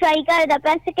ਸੁਣਾਉਣ ਦੀ ਟਰਾਈ ਕਰਦਾ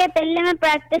ਪਿਆ ਸੀ ਕਿ ਪਹਿਲੇ ਮੈਂ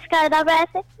ਪ੍ਰੈਕਟਿਸ ਕਰਦਾ ਪਿਆ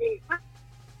ਸੀ,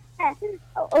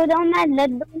 ਉਦੋਂ ਮੈਂ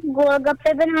ਲੱਡੂ ਗੋਲ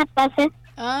ਗੱਪੇ ਬਣਾਤਾ ਸੀ।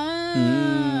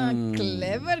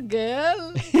 Clever girl.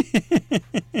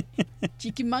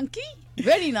 cheeky monkey.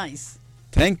 Very nice.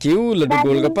 Thank you laddoo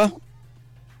golgappa.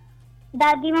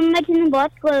 ਦਾਦੀ ਮੰਮਾ ਜੀ ਨੂੰ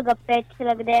ਬਹੁਤ ਗੋਲਗੱਪੇ ਅੱਛੇ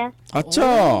ਲੱਗਦੇ ਆ। ਅੱਛਾ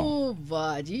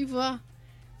ਵਾਹ ਜੀ ਵਾਹ।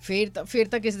 ਫਿਰ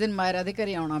ਤਾਂ ਕਿਸੇ ਦਿਨ ਮਾਇਰਾ ਦੇ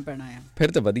ਘਰੇ ਆਉਣਾ ਪੈਣਾ ਆ।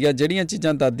 ਫਿਰ ਤਾਂ ਵਧੀਆ, ਜਿਹੜੀਆਂ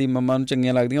ਚੀਜ਼ਾਂ ਦਾਦੀ ਮੰਮਾ ਨੂੰ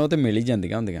ਚੰਗੀਆਂ ਲੱਗਦੀਆਂ ਉਹ ਤੇ ਮਿਲ ਹੀ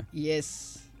ਜਾਂਦੀਆਂ ਹੁੰਦੀਆਂ। ਯੈਸ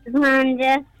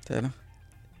ਹਾਂਜੀ ਚਲੋ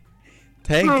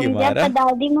ਥੈਂਕ ਯੂ ਮਾਇਰਾ।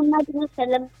 ਦਾਦੀ ਮੰਮਾ ਜੀ ਨੂੰ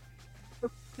ਸਲਾਮ।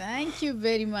 Thank you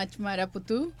very much Maira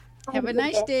ਪੁੱਤੂ। Have a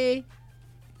nice day.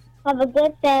 Have a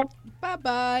good day. Bye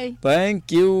bye.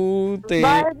 Thank you ਤੇ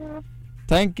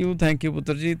ਥੈਂਕ ਯੂ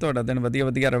ਪੁੱਤਰ ਜੀ, ਤੁਹਾਡਾ ਦਿਨ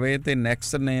ਵਧੀਆ ਰਵੇ। ਤੇ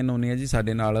ਨੈਕਸਟ ਨੇ ਨੋਨੀਆ ਜੀ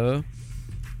ਸਾਡੇ ਨਾਲ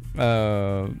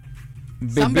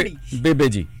ਬੇਬੇ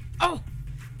ਜੀ।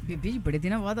 ਬੇਬੇ ਜੀ ਬੜੇ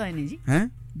ਦਿਨਾਂ ਬਾਅਦ ਆਏ ਨੇ ਜੀ। ਹੈਂ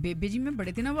ਬੇਬੇ ਜੀ ਮੈਂ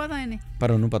ਬੜੇ ਦਿਨਾਂ ਬਾਅਦ ਆਏ ਨੇ।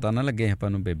 ਪਰ ਉਹਨੂੰ ਪਤਾ ਨਾ ਲੱਗੇ ਆਪਾਂ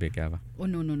ਨੂੰ ਬੇਬੇ ਕਿਆ ਵਾ। ਉਹ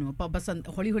ਨੋ ਆਪਾਂ ਬਸ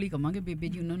ਹੌਲੀ ਕਵਾਂਗੇ ਬੇਬੇ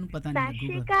ਜੀ, ਉਹਨਾਂ ਨੂੰ ਪਤਾ ਨਹੀਂ ਲੱਗੂਗਾ। ਸਤਿ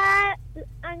ਸ਼੍ਰੀ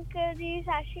ਅਕਾਲ ਅੰਕਲ ਜੀ,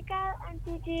 ਸਤਿ ਸ਼੍ਰੀ ਅਕਾਲ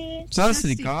ਆਂਟੀ ਜੀ। ਸਤਿ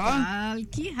ਸ਼੍ਰੀ ਅਕਾਲ।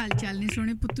 ਕੀ ਹਾਲ ਚਾਲ ਨੇ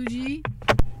ਸੋਹਣੇ ਪੁੱਤੂ ਜੀ?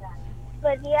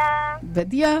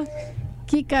 ਵਧੀਆ।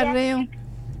 ਕੀ ਕਰ ਰਹੇ ਹੋ?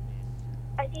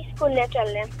 ਅਸੀਂ ਸਕੂਲੇ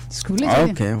ਚੱਲੇ ਹਾਂ। ਸਕੂਲੇ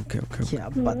ਓਕੇ ਕੀ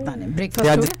ਪਤਾ ਨਹੀਂ।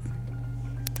 ਬ੍ਰੇਕਫਾਸਟ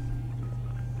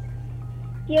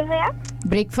ਕੀ ਹੋਇਆ?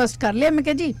 ਬ੍ਰੇਕਫਾਸਟ ਕਰ ਲਿਆ ਮੈਂ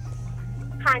ਕਿਹਾ ਜੀ?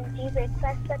 ਹਾਂਜੀ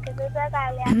ਬ੍ਰੇਕਫਾਸਟ ਤਾਂ ਕਦੋਂ ਦਾ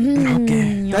ਕਰ ਲਿਆ। ਓਕੇ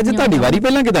ਅੱਜ ਤੁਹਾਡੀ ਵਾਰੀ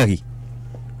ਪਹਿਲਾਂ ਕਿਦਾਂ ਗਈ?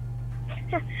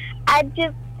 ਅੱਜ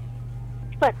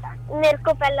ਪਤਾ ਮੇਰੇ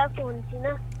ਕੋ ਪਹਿਲਾਂ ਫੋਨ ਸੀ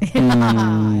ਨਾ।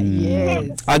 ਯੈਸ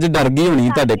ਅੱਜ ਡਰ ਗਈ ਹੋਣੀ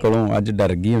ਤੁਹਾਡੇ ਕੋਲੋਂ, ਅੱਜ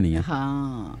ਡਰ ਗਈ ਹੋਣੀ ਆ।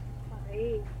 ਹਾਂ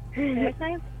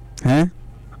ਹੈ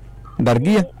ਡਰ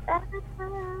ਗਈ ਆ?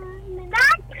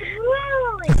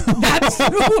 That's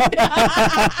rude.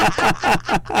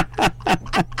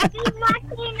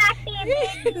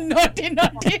 Naughty.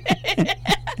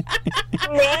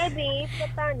 Maybe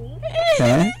ਪਤਾ ਨਹੀਂ।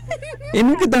 ਹੈ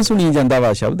ਇਹਨੂੰ ਕਿੱਦਾਂ ਸੁਣੀ ਜਾਂਦਾ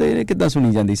ਵਾ ਸ਼ਬਦ? ਇਹ ਕਿੱਦਾਂ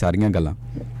ਸੁਣੀ ਜਾਂਦੀ ਸਾਰੀਆਂ ਗੱਲਾਂ?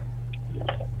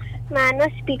 ਮੈਂ ਨਾ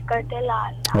ਸਪੀਕਰ ਤੇ ਲਾ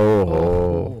ਲਿਆ। ਓਹੋ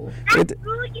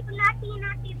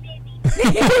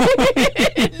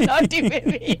naughty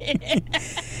baby।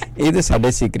 ਇਹ ਤੇ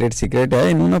ਸਾਡੇ ਸੀਕ੍ਰੇਟ ਹੈ,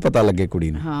 ਇਹਨੂੰ ਨਾ ਪਤਾ ਲੱਗੇ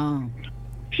ਕੁੜੀ ਨੂੰ। ਹਾਂ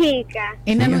ਠੀਕ ਹੈ।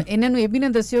 ਇਹਨਾਂ ਨੂੰ ਇਹ ਵੀ ਨਾ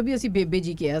ਦੱਸਿਓ ਵੀ ਅਸੀਂ ਬੇਬੇ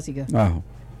ਜੀ ਕਿਹਾ ਸੀਗਾ। ਆਹੋ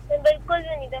ਬਿਲਕੁਲ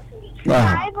ਵੀ ਨਹੀਂ ਦੱਸੂਗੀ।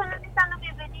 ਸਾਰੇ ਬੋਲਣ ਨੇ ਸਾਨੂੰ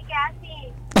ਬੇਬੇ ਜੀ ਕਿਹਾ ਸੀ।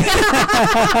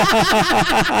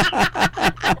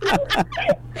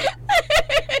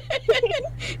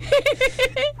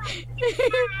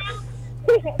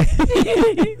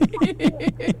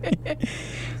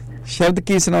 ਸ਼ਬਦ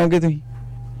ਕੀ ਸੁਣਾਓਗੇ ਤੁਸੀਂ?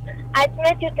 ਅੱਜ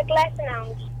ਮੈਂ ਚੁਟਕਲਾ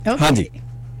ਸੁਣਾਉਂਗੀ। ਹਾਂਜੀ।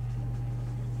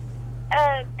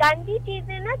 ਗਾਂਧੀ ਜੀ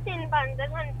ਦੇ ਨਾ 3 ਬਾਂਦਰ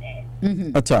ਹੁੰਦੇ।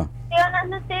 ਅੱਛਾ। ਤੇ ਉਹਨਾਂ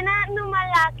ਨੂੰ ਤਿੰਨਾਂ ਨੂੰ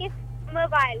ਮਿਲਾ ਕੇ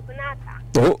ਮੋਬਾਈਲ ਬਣਾਤਾ।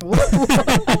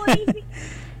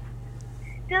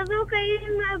 ਜਦੋਂ ਕੋਈ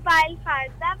ਮੋਬਾਈਲ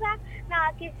ਫੜਦਾ ਵਾ,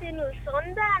 ਨਾ ਕਿਸੇ ਨੂੰ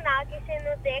ਸੁਣਦਾ, ਨਾ ਕਿਸੇ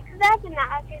ਨੂੰ ਦੇਖਦਾ, ਤੇ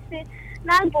ਨਾ ਕਿਸੇ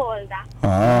ਨਾਲ ਬੋਲਦਾ।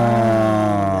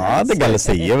 ਹਾਂ ਤੇ ਗੱਲ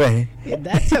ਸਹੀ ਹੈ ਵੈਸੇ।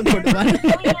 That's a good one।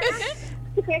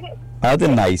 ਆ ਤੇ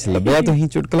ਨਾਈਸ ਲੱਭਿਆ ਤੁਸੀਂ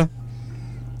ਚੁਟਕਲਾ।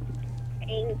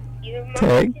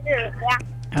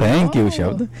 ਥੈਂਕ ਯੂ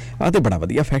ਸ਼ਬਦ। ਆ ਤੇ ਬੜਾ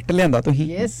ਵਧੀਆ ਫੈਕਟ ਲਿਆਂਦਾ ਤੁਸੀਂ।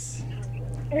 Yes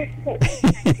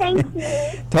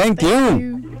thank you.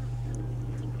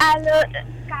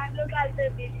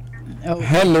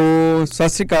 ਹੈਲੋ ਸਤਿ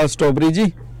ਸ਼੍ਰੀ ਅਕਾਲ ਸਟ੍ਰਾਬੇਰੀ ਜੀ।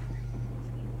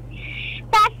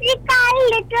 ਸਤਿ ਸ਼੍ਰੀ ਅਕਾਲ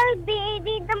little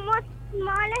baby, the most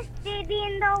smallest baby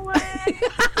in the world।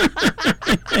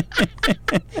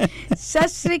 ਸਤਿ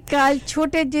ਸ਼੍ਰੀ ਅਕਾਲ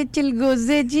ਛੋਟੇ ਜਿਹੇ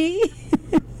ਚਿਲਗੋਜ਼ੇ ਜੀ।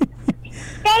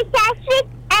 ਤੇ ਸਤਿ ਸ਼੍ਰੀ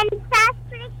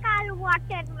ਅਕਾਲ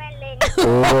ਵਾਟਰਮੈਲਨ।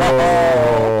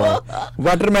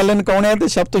 ਵਾਟਰਮੈਲਨ ਕੌਣ ਹੈ ਤੇ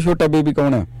ਸਭ ਤੋਂ ਛੋਟਾ ਬੇਬੀ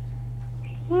ਕੌਣ ਹੈ?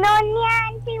 ਨੋਨੀਆ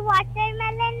ਆਂਟੀ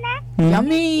ਵਾਟਰਮੈਲਨ ਹੈ।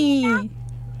 ਯਮੀ।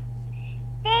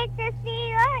 ਤੇ ਤੁਸੀਂ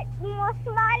most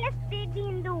smallest baby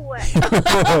in the world।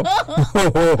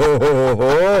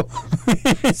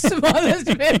 Smallest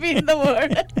baby in the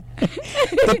world।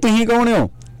 ਤਾਂ ਤੁਸੀਂ ਕੌਣ ਹੋ?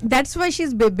 That's why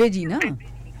she's bebe ji na।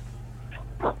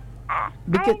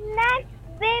 I'm not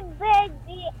bebe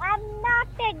ji, I'm not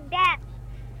a dad।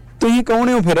 ਤੁਸੀਂ ਕੌਣ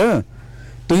ਹੋ ਫਿਰ?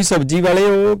 ਤੁਸੀਂ ਸਬਜ਼ੀ ਵਾਲੇ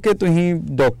ਹੋ ਕਿ ਤੁਸੀਂ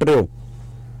ਡਾਕਟਰ ਹੋ?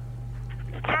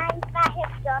 I'm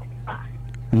Sahib doctor।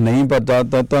 ਨਹੀਂ ਪਤਾ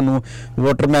ਤਾਂ ਤੁਹਾਨੂੰ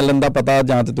ਵਾਟਰਮੈਲਨ ਦਾ ਪਤਾ,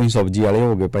 ਜਾਂ ਤੇ ਤੁਸੀਂ ਸਬਜ਼ੀ ਵਾਲੇ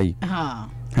ਹੋਗੇ ਭਾਈ। ਹਾਂ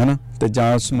ਹੈਨਾ, ਤੇ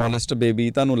ਜਾਂ ਸਮਾਲੈਸਟ ਬੇਬੀ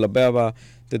ਤੁਹਾਨੂੰ ਲੱਭਿਆ ਵਾ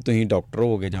ਤੇ ਤੁਸੀਂ ਡਾਕਟਰ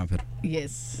ਹੋਗੇ, ਜਾਂ ਫਿਰ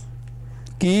ਯੈਸ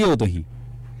ਕੀ ਹੋ ਤੁਸੀਂ?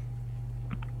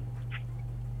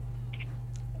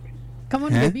 Come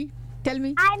on baby, tell me।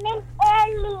 I'm an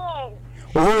alien।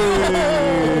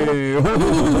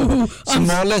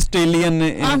 Smallest alien।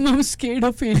 I'm scared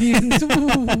of aliens।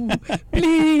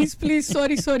 Please,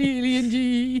 sorry alien ਜੀ।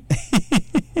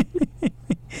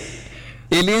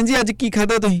 ਏਲੀਅਨ ਜੀ ਅੱਜ ਕੀ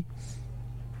ਖਾਦਾ ਤੁਸੀਂ?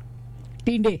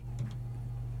 ਟਿੰਡੇ।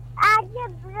 ਅੱਜ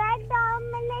bread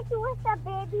omelette with a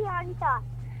baby on top।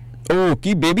 ਓ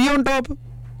ਕੀ ਬੇਬੀ ਔਨ ਟਾਪ?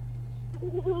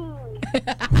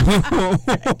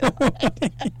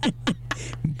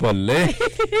 ਬੱਲੇ,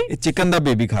 ਇਹ ਚਿਕਨ ਦਾ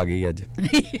ਬੇਬੀ ਖਾ ਗਈ ਅੱਜ।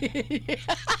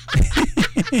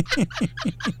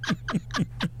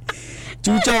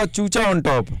 ਚੂਚਾ ਔਨ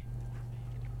ਟੌਪ।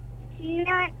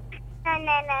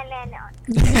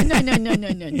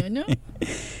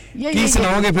 ਕੀ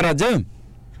ਸੁਣਾਓਗੇ ਫਿਰ ਅੱਜ?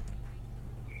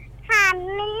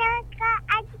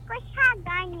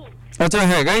 ਅੱਛਾ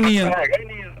ਹੈਗਾ ਹੀ ਨਹੀਂ ਆ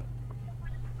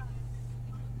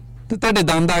ਤੇ ਤੁਹਾਡੇ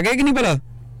ਦੰਦ ਆ ਗਏ ਕਿ ਨਹੀਂ ਭਲਾ?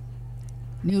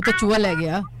 ਨਹੀਂ ਉਹ ਤਾਂ ਚੂਹਾ ਲੈ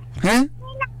ਗਿਆ ਹੈ।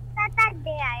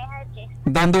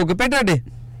 ਦੰਦ ਹੋ ਗਏ ਪਏ ਤੁਹਾਡੇ?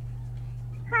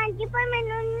 ਹਾਂਜੀ ਪਰ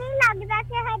ਮੈਨੂੰ ਨਹੀਂ ਲੱਗਦਾ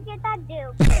ਕਿ ਹਜੇ ਤੁਹਾਡੇ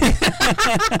ਹੋ।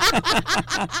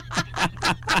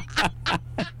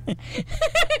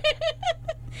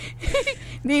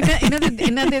 ਨਹੀਂ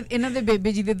ਇਹਨਾਂ ਦੇ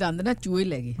ਬੇਬੇ ਜੀ ਦੇ ਦੰਦ ਨਾ ਚੂਹੇ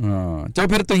ਲੈ ਗਏ। ਹਾਂ ਚਲੋ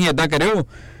ਫਿਰ ਤੁਸੀਂ ਏਦਾਂ ਕਰਿਓ,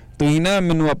 ਤੁਸੀਂ ਨਾ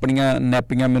ਮੈਨੂੰ ਆਪਣੀਆਂ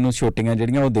ਨੈਪੀਆਂ ਮੈਨੂੰ ਛੋਟੀਆਂ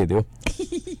ਜਿਹੜੀਆਂ ਉਹ ਦੇ ਦਿਓ।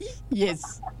 ਯੈਸ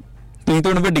ਤੁਸੀਂ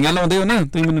ਤਾਂ ਹੁਣ ਵੱਡੀਆਂ ਲਾਉਂਦੇ ਹੋ ਨਾ,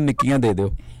 ਤੁਸੀਂ ਮੈਨੂੰ ਨਿੱਕੀਆਂ ਦੇ ਦਿਓ।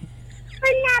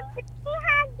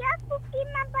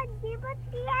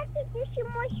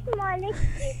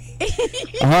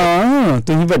 ਹਾਂ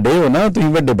ਤੁਸੀਂ ਵੱਡੇ ਹੋ ਨਾ, ਤੁਸੀਂ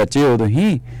ਵੱਡੇ ਬੱਚੇ ਹੋ,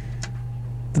 ਤੁਸੀਂ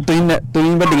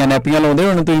ਵੱਡੀਆਂ ਨੈਪੀਆਂ ਲਾਉਂਦੇ ਹੋ,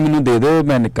 ਹੁਣ ਤੁਸੀਂ ਮੈਨੂੰ ਦੇ ਦਿਓ,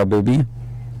 ਮੈਂ ਨਿੱਕਾ baby.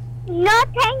 No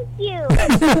thank you.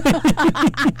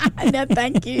 No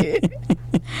thank you.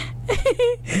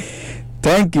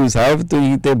 Thank you ਸਾਹਿਬ,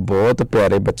 ਤੁਸੀਂ ਤੇ ਬਹੁਤ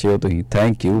ਪਿਆਰੇ ਬੱਚੇ ਹੋ ਤੁਸੀਂ।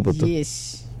 ਥੈਂਕ ਯੂ ਪੁੱਤ। Yes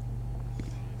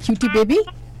cutie baby.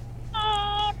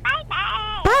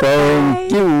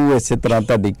 Thank you. ਇਸੇ ਤਰ੍ਹਾਂ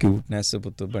ਤੁਹਾਡੀ ਕਿਊਟਨੈਸ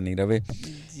ਪੁੱਤ ਬਣੀ ਰਵੇ,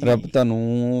 ਰੱਬ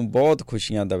ਤੁਹਾਨੂੰ ਬਹੁਤ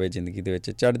ਖੁਸ਼ੀਆਂ ਦੇਵੇ ਜ਼ਿੰਦਗੀ ਦੇ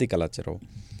ਵਿੱਚ, ਚੜ੍ਹਦੀ ਕਲਾ 'ਚ ਰਹੋ,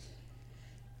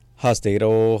 ਹੱਸਦੇ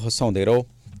ਰਹੋ, ਹਸਾਉਂਦੇ ਰਹੋ।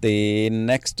 ਤੇ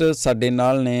ਨੈਕਸਟ ਸਾਡੇ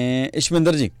ਨਾਲ ਨੇ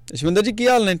ਇਸ਼ਵਿੰਦਰ ਜੀ। ਇਸ਼ਵਿੰਦਰ ਜੀ ਕੀ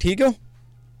ਹਾਲ ਨੇ, ਠੀਕ ਹੋ?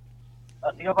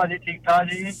 ਭਾਜੀ ਠੀਕ ਠਾਕ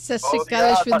ਜੀ। ਸਤਿ ਸ਼੍ਰੀ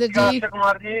ਅਕਾਲ ਇਸ਼ਵਿੰਦਰ ਜੀ। Akshay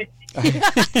Kumar ji.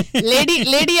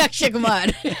 Lady Akshay Kumar.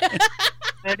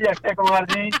 Lady Akshay Kumar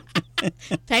ji.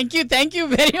 Thank you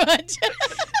very much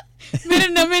ਮੇਰੇ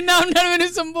ਨਵੇਂ ਨਾਮ ਨਾਲ ਮੈਨੂੰ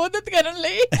ਸੰਬੋਧਿਤ ਕਰਨ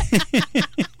ਲਈ।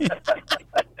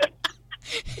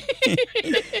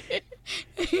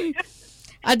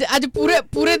 ਅੱਜ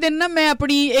ਪੂਰੇ ਦਿਨ ਨਾ ਮੈਂ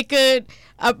ਆਪਣੀ ਇੱਕ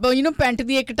ਪੈਂਟ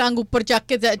ਦੀ ਇੱਕ ਟੰਗ ਉੱਪਰ ਚੱਕ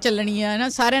ਕੇ ਚੱਲਣੀ ਆ ਨਾ,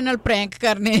 ਸਾਰਿਆਂ ਨਾਲ ਪ੍ਰੈਂਕ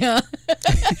ਕਰਨੇ ਆ।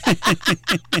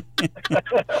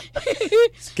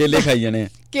 ਕੇਲੇ ਖਾਈ ਜਾਣੇ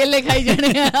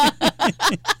ਆ।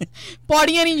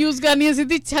 ਪੌੜੀਆਂ ਨਹੀਂ ਯੂਜ਼ ਕਰਨੀਆਂ,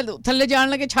 ਸਿੱਧੀ ਥੱਲੇ ਜਾਣ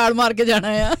ਲੱਗੇ ਛਾਲ ਮਾਰ ਕੇ ਜਾਣਾ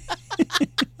ਆ।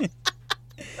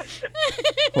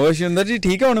 ਹੋਰ ਸ਼ਿੰਦਰ ਜੀ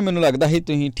ਠੀਕ ਆ? ਹੁਣ ਮੈਨੂੰ ਲੱਗਦਾ ਸੀ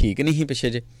ਤੁਸੀਂ ਠੀਕ ਨਹੀਂ ਸੀ ਪਿੱਛੇ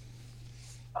ਜੇ।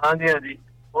 ਹਾਂਜੀ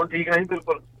ਹੁਣ ਠੀਕ ਨਹੀਂ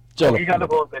ਬਿਲਕੁਲ। ਚਲੋ ਗੱਲ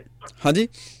ਫੋਨ ਤੇ। ਹਾਂਜੀ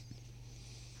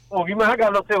ਹੋ ਗਈ, ਮੈਂ ਕਿਹਾ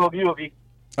ਗੱਲ ਉੱਥੇ ਹੋ ਗਈ।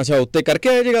 ਅੱਛਾ ਉੱਤੇ ਕਰਕੇ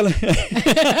ਆਏ ਜੀ ਗੱਲ?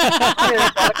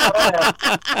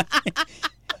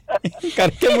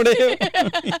 ਕਰਕੇ ਮੁੜੇ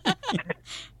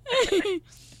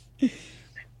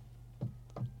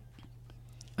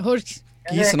ਹੋਰ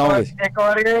ਕੀ ਸੁਣਾਓਗੇ? ਇੱਕ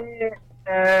ਵਾਰੀ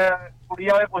ਕੁੜੀ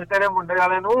ਵਾਲੇ ਪੁੱਛਦੇ ਨੇ ਮੁੰਡੇ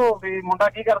ਵਾਲੇ ਨੂੰ ਵੀ ਮੁੰਡਾ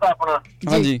ਕੀ ਕਰਦਾ ਆਪਣਾ।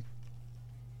 ਹਾਂਜੀ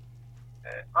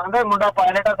ਆਂਦਾ ਮੁੰਡਾ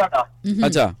ਪਾਇਲਟ ਆ ਸਾਡਾ।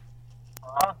 ਅੱਛਾ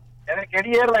ਹਾਂ ਕਹਿੰਦੇ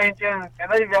ਕਿਹੜੀ 에ਅਰਲਾਈਨ 'ਚ?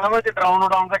 ਕਹਿੰਦਾ ਜੀ ਵਿਆਹਾਂ 'ਚ ਡਰਾਉਣ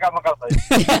ਉਡਾਉਣ ਦਾ ਕੰਮ ਕਰਦਾ ਜੀ।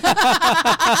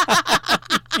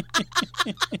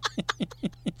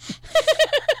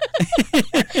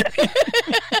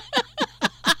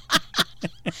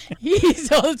 He is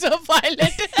also a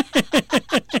pilot.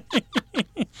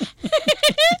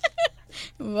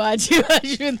 ਵਾਹ ਜੀ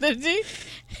ਸ਼ਿੰਦਰ ਜੀ।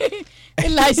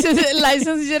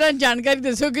 ਲਾਇਸੈਂਸ ਜਰਾ ਜਾਣਕਾਰੀ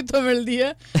ਦੱਸੋ ਕਿੱਥੋਂ ਮਿਲਦੀ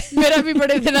ਹੈ? ਮੇਰਾ ਵੀ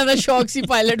ਬੜੇ ਦਿਨਾਂ ਦਾ ਸ਼ੌਕ ਸੀ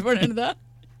ਪਾਇਲਟ ਬਣਨ ਦਾ।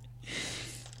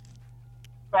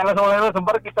 ਪੈਲਸ ਵਾਲਿਆਂ ਨਾਲ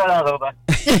ਸੰਪਰਕ ਕੀਤਾ ਜਾ ਸਕਦਾ।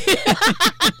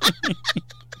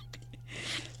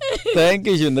 ਥੈਂਕ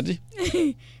ਯੂ ਸ਼ਿੰਦਰ ਜੀ।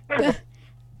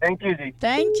 ਥੈਂਕ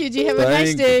ਯੂ ਜੀ। Have a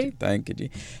nice day. Thank you ਜੀ।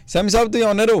 ਸੈਮੀ ਸਾਹਿਬ ਤੁਸੀਂ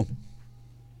ਆਨਰ ਹੋ?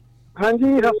 ਹਾਂਜੀ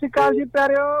ਸਤਿ ਸ਼੍ਰੀ ਅਕਾਲ ਜੀ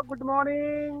ਪਿਆਰਿਓ, ਗੁੱਡ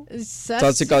ਮਾਰਨਿੰਗ।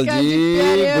 ਸਤਿ ਸ਼੍ਰੀ ਅਕਾਲ ਜੀ,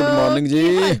 ਗੁੱਡ ਮਾਰਨਿੰਗ ਜੀ।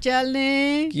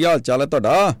 ਕੀ ਹਾਲ ਚਾਲ ਹੈ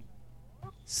ਤੁਹਾਡਾ?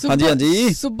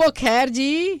 ਹਾਂਜੀ ਸੁਬੋ ਖੈਰ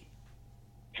ਜੀ।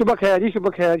 ਸ਼ੁਭ ਖੈਰ ਜੀ, ਸ਼ੁਭ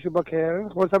ਖੈਰ।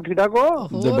 ਹੋਰ ਸਭ ਠੀਕ ਠਾਕ ਹੋ?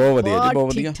 ਬਹੁਤ ਵਧੀਆ ਜੀ,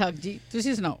 ਬਹੁਤ ਵਧੀਆ। ਠੀਕ ਠਾਕ ਜੀ,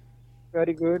 ਤੁਸੀਂ ਸੁਣਾਓ?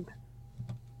 Very good.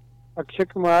 Akshay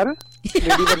Kumar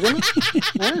lady version.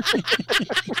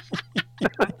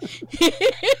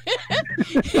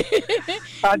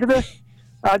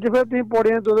 ਅੱਜ ਫਿਰ ਤੁਸੀਂ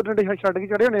ਪੌੜੀਆਂ ਦੋ ਡੰਡੇ ਛੱਡ ਕੇ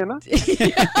ਚੜੇ ਹੋਣੇ ਨਾ?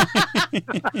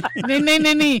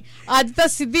 ਨਹੀਂ ਅੱਜ ਤਾਂ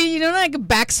ਸਿੱਧੀ ਨਾ ਇੱਕ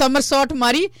ਬੈਕ ਸਮਰਸੌਟ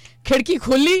ਮਾਰੀ, ਖਿੜਕੀ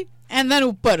ਖੋਲੀ ਐਂਡ ਦੈਨ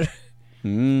ਉੱਪਰ।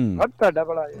 ਤੁਹਾਡਾ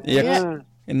ਬੜਾ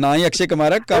ਨਾ ਹੀ ਅਕਸ਼ੇ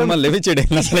ਕੁਮਾਰ ਹੈ, ਕੰਮ ਮਹੱਲੇ ਵਿੱਚ ਚੜੇ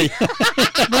ਨਾ ਸਹੀ।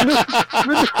 ਮੈਨੂੰ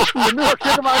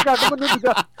ਅਕਸ਼ੇ ਕੁਮਾਰ ਘੱਟ, ਮੈਨੂੰ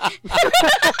ਦੂਜਾ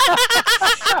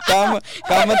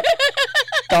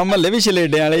ਕੰਮ ਮਹੱਲੇ ਵੀ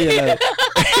ਛਲੇਡਿਆਂ ਵਾਲੇ ਹੀ ਆ।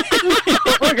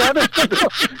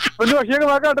 ਮੈਨੂੰ ਅਕਸ਼ੇ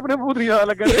ਕੁਮਾਰ ਘੱਟ, ਮੈਨੂੰ ਭੂਤਰੀ ਜ਼ਿਆਦਾ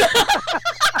ਲੱਗਣ।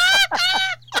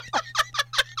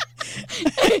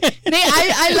 ਨਹੀਂ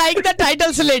I like the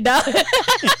title ਸਲੇਡਾ।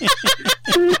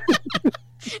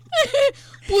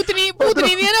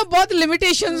 ਭੂਤਨੀ ਦੀਆਂ ਨਾ ਬਹੁਤ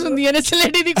ਲਿਮਿਟੇਸ਼ਨਸ ਹੁੰਦੀਆਂ ਨੇ,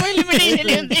 ਸਲੇਡੇ ਦੀ ਕੋਈ ਲਿਮਿਟੇਸ਼ਨ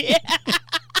ਨਹੀਂ ਹੁੰਦੀ ਹੈ।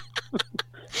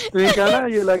 ਤੁਸੀਂ ਕਹਣਾ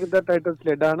ਯੂ ਲਾਈਕ ਦਾ ਟਾਈਟਲ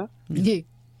ਸਲੇਡਾ ਨਾ ਜੀ?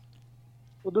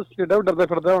 ਉਦੋਂ ਸਲੇਡਾ ਵੀ ਡਰਦਾ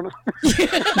ਫਿਰਦਾ ਹੁਣ।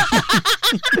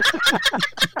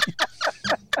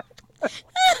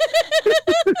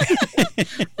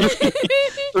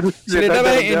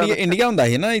 ਸਲੇਡਾ ਇੰਡੀਆ ਹੁੰਦਾ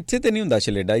ਸੀ ਨਾ, ਇੱਥੇ ਤੇ ਨਹੀਂ ਹੁੰਦਾ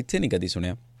ਸਲੇਡਾ, ਇੱਥੇ ਨਹੀਂ ਕਦੀ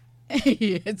ਸੁਣਿਆ।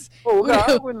 ਹੋਊਗਾ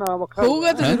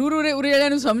ਤਾਂ ਜ਼ਰੂਰ, ਉਰੇ ਵਾਲਿਆਂ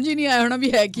ਨੂੰ ਸਮਝ ਹੀ ਨਹੀਂ ਆਇਆ ਹੋਣਾ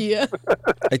ਵੀ ਹੈ ਕੀ ਆ।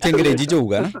 ਇੱਥੇ ਅੰਗਰੇਜ਼ੀ ਚ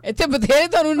ਹੋਊਗਾ ਨਾ। ਇੱਥੇ ਬਥੇਰੇ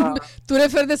ਤੁਹਾਨੂੰ ਤੁਰੇ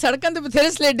ਫਿਰਦੇ ਸੜਕਾਂ ਤੇ ਬਥੇਰੇ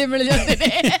ਸਲੇਡੇ ਮਿਲ ਜਾਂਦੇ ਨੇ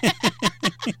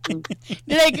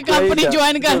ਜਿਹੜੇ ਇੱਕ ਕੰਪਨੀ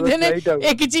ਜੁਆਇਨ ਕਰਦੇ ਨੇ,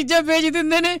 ਇੱਕ ਚੀਜ਼ਾਂ ਵੇਚ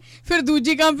ਦਿੰਦੇ ਨੇ, ਫਿਰ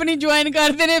ਦੂਜੀ ਕੰਪਨੀ ਜੁਆਇਨ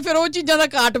ਕਰਦੇ ਨੇ, ਫਿਰ ਉਹ ਚੀਜ਼ਾਂ ਦਾ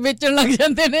ਕਾਟ ਵੇਚਣ ਲੱਗ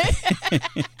ਜਾਂਦੇ ਨੇ।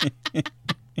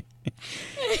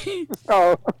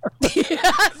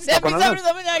 ਸਮਝ ਆ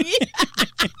ਗਈ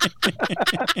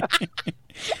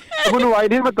ਮੈਨੂੰ ਆਈ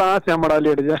ਨਹੀਂ, ਮੈਂ ਤਾਂ ਸਿਆ ਮੜਾ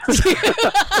ਲੇਟ ਜਾ।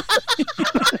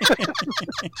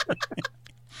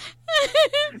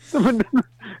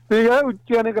 ਠੀਕ ਆ,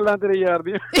 ਉੱਚੀਆਂ ਨੇ ਗੱਲਾਂ ਤੇਰੇ ਯਾਰ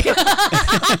ਦੀਆਂ,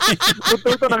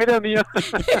 ਉੱਤੋਂ ਤੋਂ ਲੰਘ ਜਾਂਦੀਆਂ।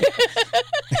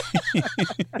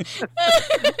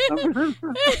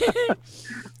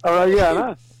 ਆਪਣਾ ਇਹ ਆ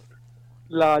ਨਾ,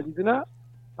 ਲਾਲ ਜੀ ਦੀ ਨਾ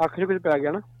ਅੱਖ ਚ ਕੁਝ ਪੈ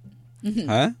ਗਿਆ ਨਾ।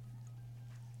 ਹੈਂ?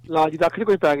 ਲਾਲ ਜੀ ਦੀ ਅੱਖ ਚ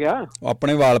ਕੁਝ ਪੈ ਗਿਆ।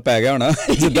 ਆਪਣੇ ਵਾਲ ਪੈ ਗਿਆ ਹੋਣਾ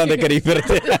ਜਿੱਦਾਂ ਦੇ ਕਰੀ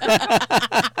ਫਿਰਦੇ।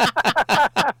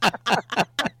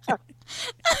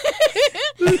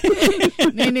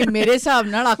 ਨਹੀਂ, ਮੇਰੇ ਹਿਸਾਬ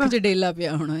ਨਾਲ ਅੱਖ ਚ ਡੇਲਾ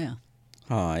ਪਿਆ ਹੋਣਾ ਆ।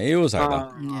 ਹਾਂ, ਇਹ ਹੋ ਸਕਦਾ।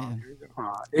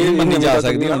 ਇਹ ਮੰਨੀ ਜਾ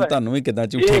ਸਕਦੀ, ਹੁਣ ਤੁਹਾਨੂੰ ਵੀ ਕਿੱਦਾਂ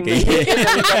ਝੂਠੇ ਕਹੀਏ।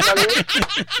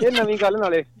 ਇਹ ਨਵੀਂ ਗੱਲ,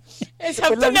 ਨਾਲੇ ਇਹ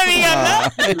ਸਭ ਤੋਂ ਨਵੀਂ ਗੱਲ ਆ।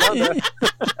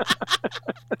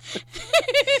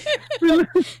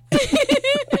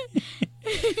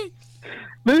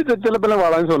 ਨਹੀਂ ਚੱਲ ਪਹਿਲਾਂ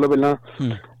ਵਾਲਾਂ ਨੂੰ ਸੁਣ ਲਓ। ਪਹਿਲਾਂ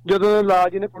ਜਦੋਂ ਲਾਲ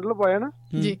ਜੀ ਨੇ ਕੁੰਡਲ ਪਾਇਆ ਨਾ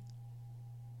ਜੀ,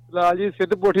 ਲਾਲ ਜੀ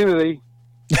ਸਿੱਧ ਪੋਠੀ ਨਹੀਂ ਰਹੀ।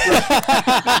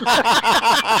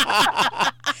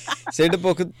 ਸਿੱਧ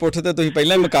ਪੁੱਠ ਤੇ ਤੁਸੀਂ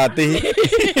ਪਹਿਲਾਂ ਹੀ ਮੁਕਾਤੇ ਸੀ।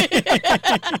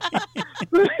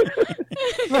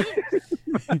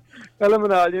 ਪਹਿਲਾਂ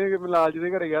ਮਨਾਲ ਜੀ ਦੇ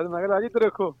ਘਰੇ ਗਿਆ, ਮੈਂ ਕਿਹਾ ਲਾਲ ਜੀ ਇੱਧਰ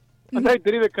ਵੇਖੋ। ਅੱਛਾ,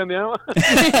 ਇੱਧਰ ਹੀ ਵੇਖਣ ਦਿਆ ਵਾ।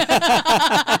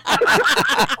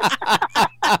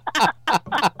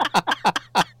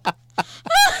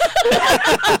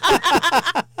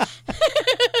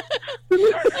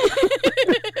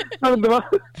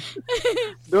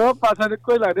 ਦੋਵਾਂ ਪਾਸਿਆਂ ਦੇ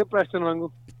ਇੱਕੋ ਹੀ ਲੱਗਦੇ, ਪ੍ਰੈਸਟਨ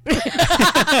ਵਾਂਗੂ।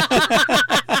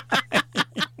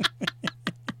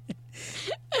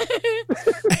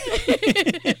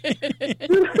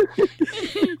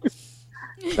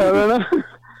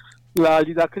 ਲਾਲ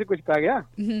ਜੀ ਦਾ ਅੱਖ ਚ ਕੁਛ ਪੈ ਗਿਆ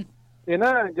ਤੇ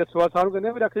ਨਾ ਜਸਵਾਲ ਸਾਹਿਬ ਨੂੰ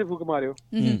ਕਹਿੰਦੇ ਵੀ ਅੱਖ ਚ ਫੂਕ ਮਾਰਿਓ।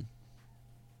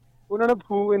 ਉਹਨਾਂ ਨੇ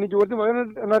ਫੂਕ ਇੰਨੀ ਜ਼ੋਰ ਦੀ ਮਾਰੀ,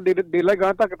 ਉਹਨਾਂ ਡੇਲਾ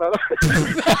ਗਾਂ ਧੱਕਤਾ।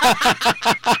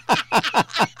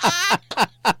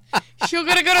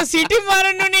 ਸ਼ੁਕਰ ਕਰੋ ਸੀਟੀ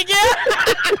ਮਾਰਨ ਨੂੰ ਨਹੀਂ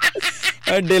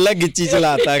ਗਿਆ। ਡੇਲਾ ਗਿੱਚੀ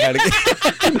ਚਲਾਤਾ ਖੜ ਕੇ।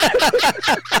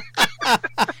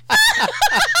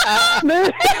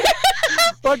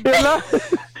 ਉਹ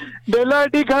ਡੇਲਾ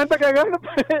ਐਡੀ ਗਾਂ ਧੱਕੇਗਾ,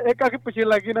 ਇੱਕ ਅੱਖ ਪਿੱਛੇ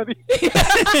ਲੱਗ ਗਈ ਇਹਨਾਂ ਦੀ।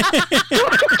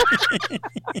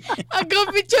 ਅੱਗੋਂ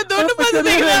ਪਿੱਛੇ ਦੋਨੋਂ ਪਾਸੇ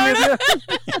ਦੇਖ ਰਿਹਾ।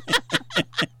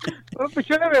 ਉਹ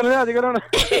ਪਿੱਛੇ ਨੇ ਵੇਖ ਲਿਆ ਅੱਜ ਕੱਲ ਹੁਣ।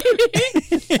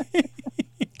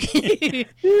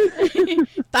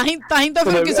 ਤਾਂ ਹੀ ਤਾਂ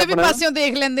ਫਿਰ ਕਿਸੇ ਵੀ ਪਾਸਿਓਂ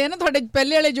ਦੇਖ ਲੈਂਦੇ ਆ ਨਾ, ਤੁਹਾਡੇ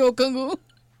ਪਹਿਲੇ ਵਾਲੇ ਜੋਕ ਵਾਂਗੂ।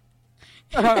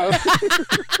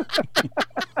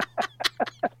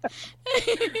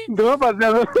 ਦੋਵਾਂ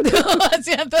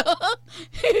ਪਾਸਿਆਂ ਤੋਂ,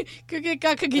 ਕਿਉਂਕਿ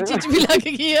ਕੱਖ ਗਿੱਚੀ ਚ ਵੀ ਲੱਗ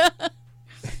ਗਈ ਆ।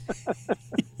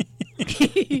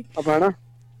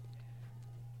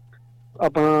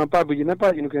 ਆਪਣਾ ਭਾਬੀ ਜੀ ਨਾ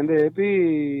ਭਾਜੀ ਨੂੰ ਕਹਿੰਦੇ ਵੀ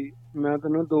ਮੈਂ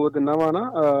ਤੈਨੂੰ 2 ਦਿਨਾਂ ਵਾ ਨਾ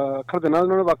ਅੱਖਰ ਦੇ ਨਾਲ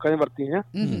ਉਹਨਾਂ ਨੇ ਵਾਕਾਂ ਵਰਤੀਆਂ।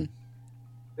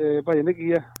 ਤੇ ਭਾਜੀ ਨੇ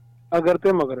ਕੀ ਆ, ਅਗਰ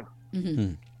ਤੇ ਮਗਰ।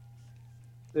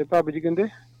 ਤੇ ਭਾਬੀ ਜੀ ਕਹਿੰਦੇ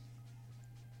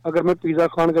ਅਗਰ ਮੈਂ ਪੀਜ਼ਾ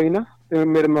ਖਾਣ ਗਈ ਨਾ ਤੇ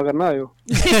ਮੇਰੇ ਮਗਰ ਨਾ ਆਇਓ।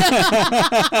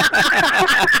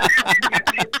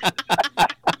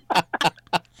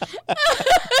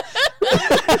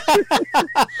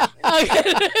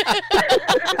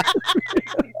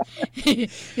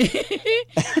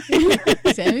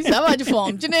 ਸੈਮੀ ਸਾਹਿਬ ਅੱਜ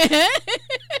ਫਾਰਮ ਚ ਨੇ।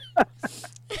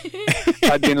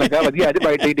 ਅੱਜ ਦਿਨ ਲੱਗਾ ਵਧੀਆ, ਅੱਜ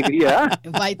 22 ਡਿਗਰੀ ਆ।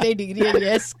 22 ਡਿਗਰੀ ਹੈ।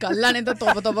 ਯੈਸ, ਕੱਲਾਂ ਨੇ ਤਾਂ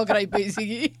ਤੋਬਾ ਕਰਾਈ ਪਈ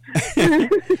ਸੀਗੀ।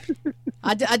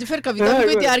 ਅੱਜ ਫਿਰ ਕਵਿਤਾ ਵੀ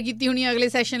ਕੋਈ ਤਿਆਰ ਕੀਤੀ ਹੋਣੀ ਅਗਲੇ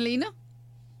ਸੈਸ਼ਨ ਲਈ ਨਾ?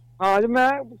 ਹਾਂ, ਅੱਜ ਮੈਂ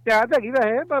ਤਿਆਰ ਤਾਂ ਹੈਗੀ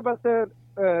ਵੈਸੇ, ਪਰ ਬਸ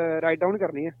ਰਾਈਟ ਡਾਊਨ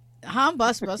ਕਰਨੀ ਹੈ। ਹਾਂ,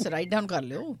 ਬਸ ਰਾਈਟ ਡਾਊਨ ਕਰ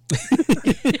ਲਿਓ।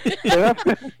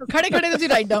 ਖੜੇ ਤੁਸੀਂ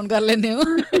ਰਾਈਟ ਡਾਊਨ ਕਰ ਲੈਂਦੇ ਹੋ।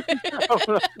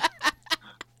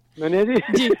 ਮੈਨੇ ਜੀ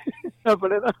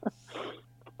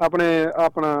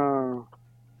ਆਪਣਾ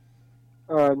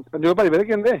ਜੋ ਭਾਈ ਵੇਲੇ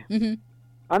ਕਹਿੰਦੇ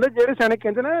ਆਂਦੇ, ਜਿਹੜੇ ਸਿਆਣੇ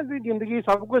ਕਹਿੰਦੇ ਨਾ ਜ਼ਿੰਦਗੀ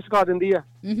ਸਭ ਕੁਝ ਸਿਖਾ ਦਿੰਦੀ ਆ,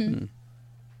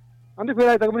 ਆਂਦੇ ਫਿਰ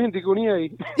ਅਜੇ ਤੱਕ ਮੈਨੂੰ ਹਿੰਦੀ ਕਿਉਂ ਨਹੀਂ ਆਈ?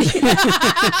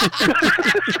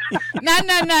 ਨਾ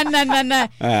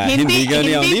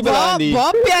ਹਿੰਦੀ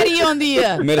ਬਹੁਤ ਪਿਆਰੀ ਆਉਂਦੀ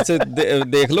ਆ। ਮੇਰੇ ਸੇ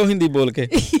ਦੇਖ ਲਓ ਹਿੰਦੀ ਬੋਲ ਕੇ।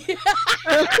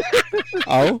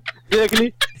 आओ देख ली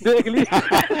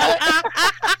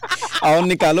आओ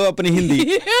निकालो अपनी हिंदी।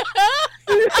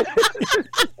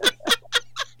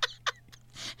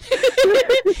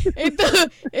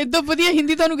 ਇਹ ਤੋਂ ਵਧੀਆ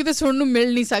ਹਿੰਦੀ ਤੁਹਾਨੂੰ ਕਿਤੇ ਸੁਣਨ ਨੂੰ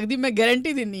ਮਿਲ ਨਹੀਂ ਸਕਦੀ, ਮੈਂ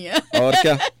ਗਾਰੰਟੀ ਦਿੰਨੀ ਆ। और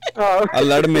क्या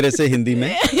लड़ मेरे से हिंदी में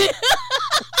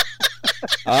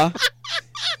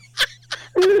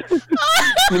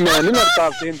मैं नहीं लड़ता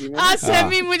आपसे हिंदी में।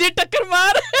 सेमी मुझे टक्कर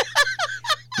मार,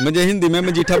 मुझे हिंदी में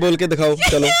मजीठा बोल के दिखाओ।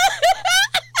 चलो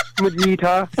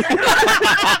मजीठा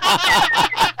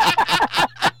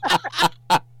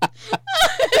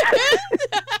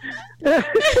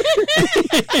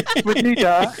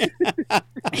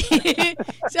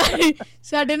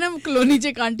ਸਾਡੇ ਨਾ ਕਲੋਨੀ 'ਚ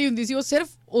ਇੱਕ ਆਂਟੀ ਹੁੰਦੀ ਸੀ, ਉਹ ਸਿਰਫ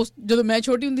ਉਸ ਜਦੋਂ ਮੈਂ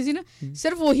ਛੋਟੀ ਹੁੰਦੀ ਸੀ ਨਾ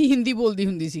ਸਿਰਫ ਉਹੀ ਹਿੰਦੀ ਬੋਲਦੀ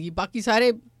ਹੁੰਦੀ ਸੀਗੀ, ਬਾਕੀ ਸਾਰੇ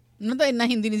ਉਹਨਾਂ ਦਾ ਇੰਨਾ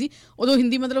ਹਿੰਦੀ ਨਹੀਂ ਸੀ। ਉਦੋਂ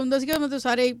ਹਿੰਦੀ ਮਤਲਬ ਹੁੰਦਾ ਸੀਗਾ ਮਤਲਬ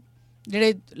ਸਾਰੇ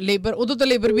ਜਿਹੜੇ ਲੇਬਰ, ਉਦੋਂ ਤਾਂ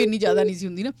ਲੇਬਰ ਵੀ ਇੰਨੀ ਜ਼ਿਆਦਾ ਨਹੀਂ ਸੀ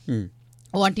ਹੁੰਦੀ ਨਾ,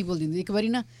 ਉਹ ਆਂਟੀ ਬੋਲਦੀ ਹੁੰਦੀ। ਇੱਕ ਵਾਰੀ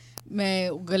ਨਾ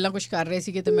ਮੈਂ ਗੱਲਾਂ ਕੁਛ ਕਰ ਰਹੇ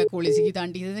ਸੀਗੇ ਤੇ ਮੈਂ ਕੋਲੇ ਸੀਗੀ ਤਾਂ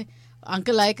ਆਂਟੀ ਦੇ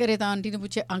अंकल आए करे, तो आंटी ने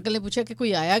पूछा, अंकल ने पूछा कि कोई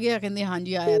आया गया? कहते हाँ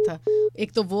जी आया था,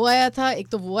 एक तो वो आया था, एक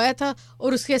तो वो आया था,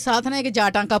 और उसके साथ ना एक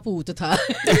जाटां का भूत था।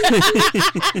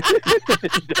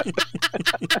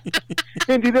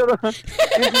 हिंदी में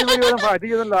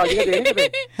फाटी जो ला दिया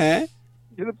हैं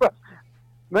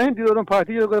मैं हिंदी उदों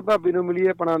फाटी जो भाभी नूं मिली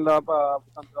अपना ला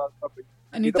भाभी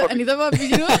अनीता भाभी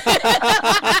जी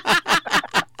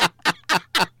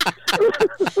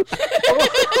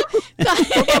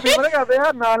ਕਰਦੇ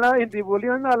ਆ ਨਾਲ ਹਿੰਦੀ ਬੋਲੀ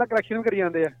ਨਾਲ ਕਰੈਕਸ਼ਨ ਕਰੀ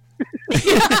ਜਾਂਦੇ ਆ।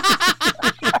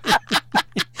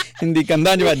 ਹਿੰਦੀ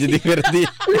ਕੰਧਾਂ 'ਚ ਵੱਜਦੀ ਫਿਰਦੀ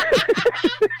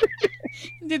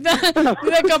ਜਿੱਦਾਂ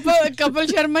ਕਪਲ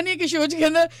ਸ਼ਰਮਾ ਨੇ ਇੱਕ ਸ਼ੋਅ 'ਚ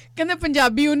ਕਹਿੰਦਾ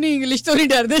ਪੰਜਾਬੀ ਉਹਨੀ ਇੰਗਲਿਸ਼ ਤੋਂ ਨਹੀਂ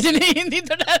ਡਰਦੇ ਜਿੰਨੇ ਹਿੰਦੀ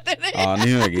ਤੋਂ ਡਰਦੇ ਨੇ। ਹਾਂ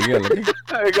ਨਹੀਂ ਹੋਏਗੀ ਗੱਲ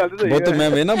ਬਹੁਤ, ਮੈਂ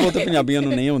ਵੇਖਣਾ ਬਹੁਤ ਪੰਜਾਬੀਆਂ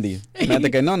ਨੂੰ ਨਹੀਂ ਆਉਂਦੀ। ਮੈਂ ਤਾਂ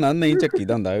ਕਹਿੰਦਾ ਹੁੰਦਾ ਨਹੀਂ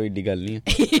ਚੱਕੀਦਾ ਹੁੰਦਾ, ਏਡੀ ਗੱਲ ਨਹੀਂ ਹੈ।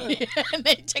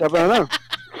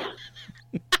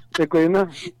 ਤੇ ਕੋਈ ਨਾ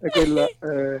ਕੋਈ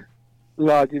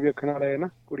ਲਾਲ ਜੀ ਵੇਖਣ ਵਾਲੇ ਨਾ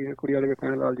ਕੁੜੀ ਵਾਲੇ ਵੇਖਣ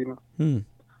ਵਾਲੇ ਲਾਲ ਜੀ ਨੂੰ,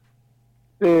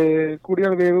 ਤੇ ਕੁੜੀਆਂ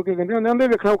ਨੂੰ ਵੇਖ ਕੇ ਕਹਿੰਦੇ ਹੁੰਦੇ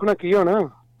ਵੇਖਣਾ ਉਖਣਾ ਕੀ ਹੋਣਾ,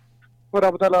 ਉਹ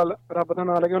ਰੱਬ ਦਾ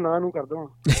ਨਾਂ ਲੈ ਕੇ ਨਾ ਨੂੰ ਕਰ ਦੋ।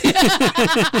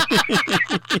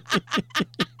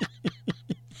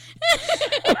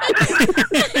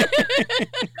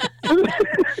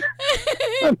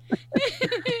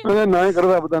 ਨਾ ਹੀ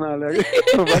ਕਰੋ ਰੱਬ ਦਾ ਨਾਂ ਲੈ ਕੇ।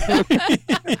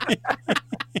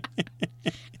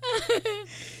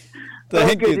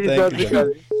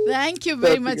 Thank you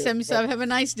very much semi Sahib, have a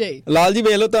nice ਡੇ। ਲਾਲ ਜੀ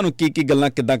ਵੇਖ ਲਓ ਤੁਹਾਨੂੰ ਕੀ ਗੱਲਾਂ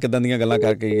ਕਿੱਦਾਂ ਦੀਆਂ ਗੱਲਾਂ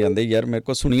ਕਰਕੇ ਜਾਂਦੇ ਯਾਰ, ਮੇਰੇ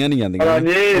ਕੋਲ ਸੁਣੀਆਂ ਨਹੀਂ ਜਾਂਦੀਆਂ।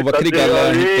 ਉਹ ਵੱਖਰੀ ਗੱਲ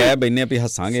ਹੈ, ਅਸੀਂ ਕਹਿ ਬੈਨੇ ਵੀ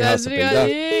ਹੱਸਾਂਗੇ, ਹੱਸ ਪੈਂਦਾ।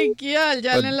 ਕੀ ਹਾਲ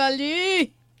ਚਾਲ ਨੇ ਲਾਲ ਜੀ?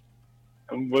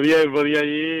 ਵਧੀਆ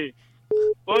ਜੀ।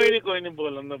 ਕੋਈ ਨਹੀਂ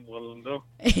ਬੋਲਣ ਦੋ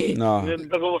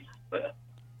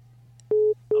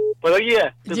ਪਤਾ ਕੀ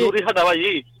ਹੈ ਜ਼ਰੂਰੀ ਸਾਡਾ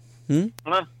ਭਾਜੀ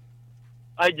ਹਨਾ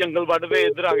ਅੱਜ ਜੰਗਲ ਵੱਢ ਪਏ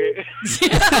ਇੱਧਰ ਆ ਗਏ।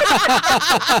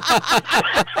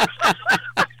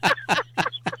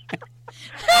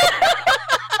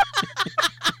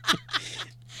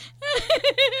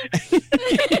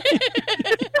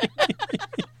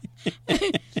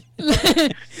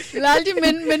 ਲਾਲ ਜੀ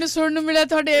ਮੈਨੂੰ ਸੁਣਨ ਨੂੰ ਮਿਲਿਆ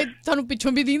ਤੁਹਾਨੂੰ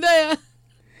ਪਿੱਛੋਂ ਵੀ ਦਿਖਦਾ ਆ।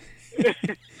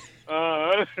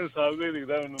 ਹਾਂ ਸਭ ਕੁਝ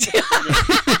ਦਿਖਦਾ ਮੈਨੂੰ,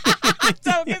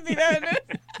 ਸਭ ਕੁਝ ਦਿਖਦਾ ਮੈਨੂੰ।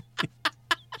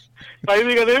 ਭਾਈ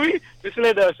ਵੀ ਕਦੇ ਵੀ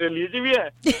ਪਿਛਲੇ ਦਾ ਆਸਟ੍ਰੇਲੀਆ 'ਚ ਵੀ ਹੈ।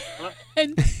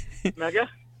 ਮੈਂ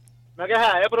ਕਿਹਾ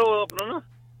ਹੈ ਪਰ ਉਹ ਆਪਣਾ ਨਾ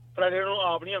ਫਰੈਂਡ ਨੂੰ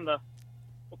ਆਪ ਨੀ ਆਉਂਦਾ,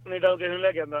 ਉਹ ਕੈਨੇਡਾ ਕਿਸੇ ਨੂੰ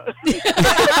ਲੈ ਕੇ ਆਉਂਦਾ।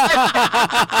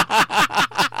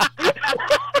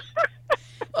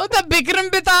 ਉਹ ਤਾਂ ਬਿਕਰਮ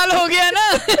ਬੇਤਾਲ ਹੋ ਗਿਆ ਨਾ।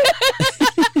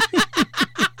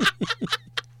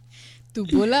 तू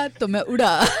बोला तो मैं उड़ा।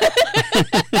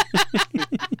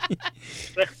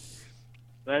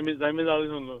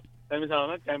 ਸੁਣ ਲੋ ਸੈਮੀ ਸਾਹਿਬ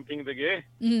ਨਾ ਕੈਂਪਿੰਗ ਤੇ ਗਏ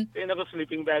ਤੇ ਇਹਨਾਂ ਕੋਲ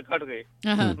ਸਲੀਪਿੰਗ ਬੈਗ ਘੱਟ ਗਏ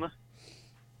ਹਨਾ,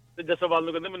 ਤੇ ਜੱਸੋਵਾਲ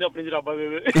ਨੂੰ ਕਹਿੰਦੇ ਮੈਨੂੰ ਆਪਣੀ ਜਰਾਬਾਂ ਦੇ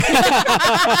ਦੇ।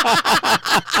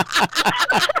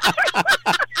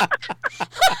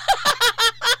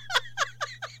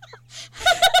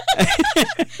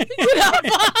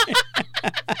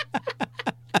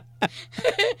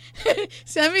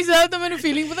 ਸੈਮੀ ਸਾਹਿਬ ਤਾਂ ਮੈਨੂੰ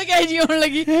ਫੀਲਿੰਗ ਪਤਾ ਕਿਹੋ ਜਿਹੀ ਹੋਣ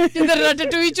ਲੱਗੀ ਜਿੱਦਾਂ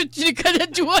ਰਟਟੂਈ ਚ ਨਿੱਕਾ ਜਿਹਾ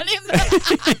ਚੂਹਾ ਨਹੀਂ ਹੁੰਦਾ।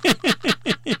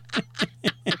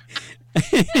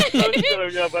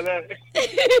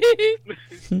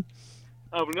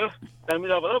 ਆਪਣਾ ਸੈਮੀ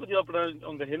ਸਾਹਿਬ ਪਤਾ ਜਦੋਂ ਆਪਣਾ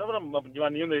ਹੁੰਦੇ ਸੀ ਨਾ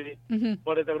ਜਵਾਨੀ ਹੁੰਦੇ ਸੀ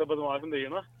ਬੜੇ ਤਗੜੇ ਬਦਮਾਸ਼ ਹੁੰਦੇ ਸੀ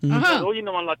ਨਾ, ਰੋਜ਼ ਹੀ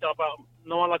ਨਵਾਂ ਲਾਚਾ ਪਾ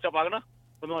ਕੇ ਨਾ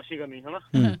ਬਦਮਾਸ਼ੀ ਕਰਨੀ ਹਨਾ,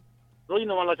 ਰੋਜ਼ ਹੀ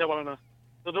ਨਵਾਂ ਲਾਚਾ ਪਾ ਲੈਣਾ।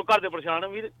 ਜਦੋਂ ਘਰ ਦੇ ਪਰੇਸ਼ਾਨ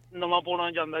ਵੀ ਨਵਾਂ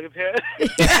ਪਾਉਣਾ ਜਾਂਦਾ ਕਿੱਥੇ।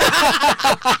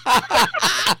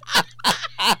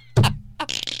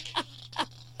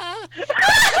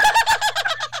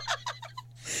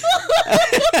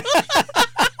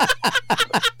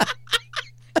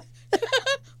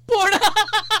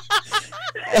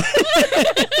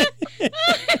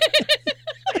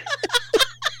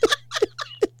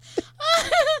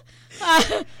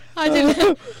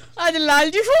 ਅੱਜ ਲਾਲ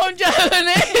ਜੀ ਫੋਨ ਚੱਲ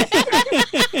ਨੇ।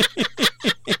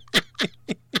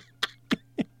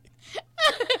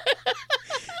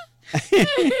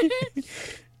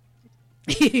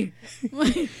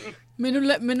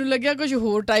 ਮੈਨੂੰ ਲੱਗਿਆ ਕੁਝ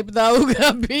ਹੋਰ ਟਾਈਪ ਦਾ ਆਊਗਾ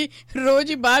ਵੀ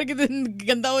ਰੋਜ਼ ਹੀ ਬਾਹਰ ਕਿਤੇ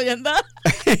ਗੰਦਾ ਹੋ ਜਾਂਦਾ।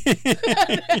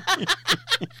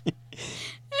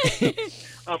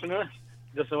 ਆਪਣੇ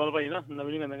ਜੱਸੋਵਾਲ ਭਾਈ ਨਾ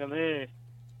ਨਵੀਂ ਕਹਿੰਦੇ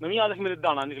ਨਵੀਂ ਆਦਤ ਮੇਰੇ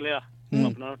ਦਾਣਾ ਨਿਕਲਿਆ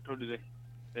ਆਪਣਾ ਠੋਡੀ ਦੇ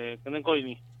ਤੇ ਕਹਿੰਦੇ ਕੋਈ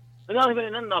ਨੀ ਕਹਿੰਦਾ ਮੇਰੇ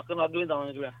ਨਾ ਨੱਕ ਨਾਦੂ ਹੀ ਦਾਣਾ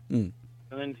ਨਿਕਲਿਆ।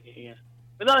 ਕਹਿੰਦੇ ਠੀਕ ਹੈ।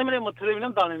 ਕਹਿੰਦਾ ਮੇਰੇ ਮੱਥੇ ਦੇ ਵੀ ਨਾ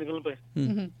ਦਾਣੇ ਨਿਕਲ ਪਏ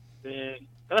ਤੇ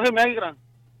ਕਹਿੰਦਾ ਫਿਰ ਮੈਂ ਕੀ ਕਰਾਂ?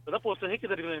 ਕਹਿੰਦਾ ਪੁੱਛ ਸੀ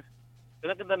ਕਿੱਦਾਂ ਨਿਕਲੇ?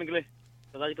 ਕਹਿੰਦਾ ਕਿੱਦਾਂ ਨਿਕਲੇ?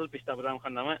 ਕਹਿੰਦਾ ਅੱਜ ਕੱਲ ਪਿਸਤਾ ਬਦਾਮ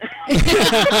ਖਾਂਦਾ ਮੈਂ।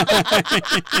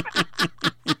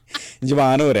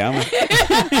 ਜਵਾਨ ਹੋ ਰਿਹਾ ਮੈਂ,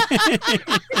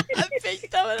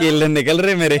 ਕੇਲੇ ਨਿਕਲ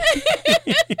ਰਹੇ ਮੇਰੇ।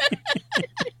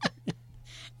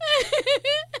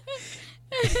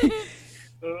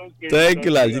 Thank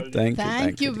you Lal ji,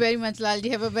 thank you very much Lal ji.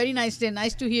 Have a very nice day,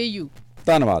 nice to hear you.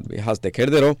 ਧੰਨਵਾਦ ਵੀ, ਹੱਸਦੇ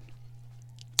ਖੇਡਦੇ ਰਹੋ।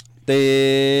 ਤੇ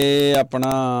ਆਪਣਾ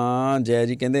ਜੈ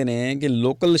ਜੀ ਕਹਿੰਦੇ ਨੇ ਕਿ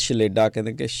ਲੋਕਲ ਸ਼ਲੇਡਾ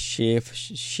ਕਹਿੰਦੇ ਕਿ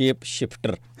ਸ਼ੇਪ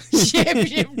ਸ਼ਿਫਟਰ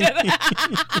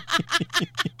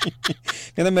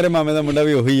ਕਹਿੰਦੇ ਮੇਰੇ ਮਾਮੇ ਦਾ ਮੁੰਡਾ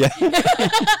ਵੀ ਉਹੀ ਆ।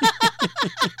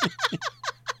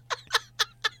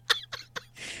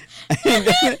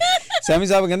 ਸੈਮੀ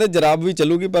ਸਾਹਿਬ ਕਹਿੰਦੇ ਜਰਾਬ ਵੀ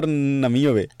ਚੱਲੂਗੀ ਪਰ ਨਵੀਂ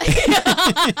ਹੋਵੇ,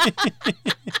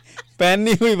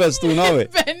 ਪਹਿਨੀ ਹੋਈ ਵਸਤੂ ਨਾ ਹੋਵੇ।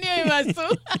 ਪਹਿਨੀ ਹੋਈ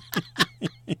ਵਸਤੂ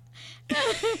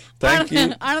ਥੈਂਕ ਯੂ,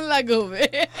 ਅਣਲੱਗ ਹੋਵੇ।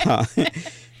 ਹਾਂ।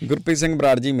 ਗੁਰਪ੍ਰੀਤ ਸਿੰਘ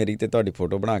ਬਰਾੜ ਜੀ ਮੇਰੀ ਤੇ ਤੁਹਾਡੀ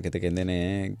ਫੋਟੋ ਬਣਾ ਕੇ ਤੇ ਕਹਿੰਦੇ ਨੇ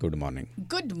good morning.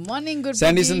 Good morning Gurpreet.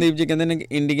 Sandy Sandeep ji ਕਹਿੰਦੇ ਨੇ ਕਿ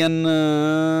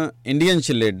ਇੰਡੀਅਨ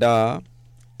ਸ਼ਲੇਡਾ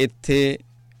ਇੱਥੇ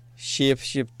ਸ਼ੇਪ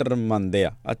ਸ਼ਿਫਟਰ ਮੰਨਦੇ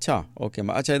ਆ। ਅੱਛਾ ਓਕੇ,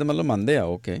 ਅੱਛਾ ਇਹਦਾ ਮਤਲਬ ਮੰਨਦੇ ਆ।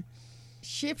 Okay,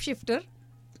 shape shifter,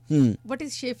 what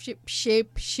is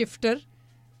shape shifter?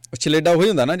 ਸ਼ਲੇਡਾ ਉਹੀ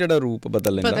ਹੁੰਦਾ ਨਾ ਜਿਹੜਾ ਰੂਪ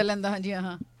ਬਦਲ ਲੈਂਦਾ। ਹਾਂਜੀ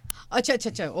ਹਾਂ, ਅੱਛਾ ਅੱਛਾ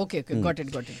ਅੱਛਾ, ਓਕੇ ਗੋਟ ਇਟ।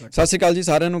 ਸਤਿ ਸ਼੍ਰੀ ਅਕਾਲ ਜੀ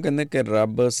ਸਾਰਿਆਂ ਨੂੰ। ਕਹਿੰਦੇ ਕਿ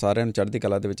ਰੱਬ ਸਾਰਿਆਂ ਨੂੰ ਚੜ੍ਹਦੀ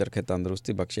ਕਲਾ ਦੇ ਵਿੱਚ ਰੱਖੇ,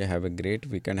 ਤੰਦਰੁਸਤੀ ਬਖਸ਼ੇ। Have a great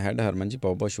weekend head. ਹਰਮਨ ਜੀ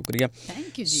ਬਹੁਤ ਬਹੁਤ ਸ਼ੁਕਰੀਆ।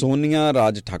 ਥੈਂਕ ਯੂ ਜੀ। ਸੋਨੀਆ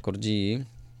ਰਾਜ ਠਾਕੁਰ ਜੀ,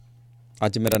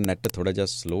 ਅੱਜ ਮੇਰਾ ਨੈਟ ਥੋੜਾ ਜਿਹਾ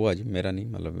ਸਲੋ ਆ ਜੀ, ਮੇਰਾ ਨਹੀਂ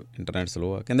ਮਤਲਬ ਇੰਟਰਨੈਟ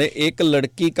ਸਲੋ ਆ। ਕਹਿੰਦੇ एक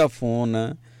लड़की का फोन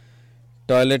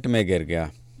टॉयलेट में गिर गया,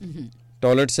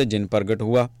 टॉयलेट से जिन प्रगट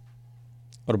हुआ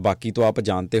और बाकी तो आप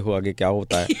जानते हो आगे क्या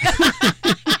होता है।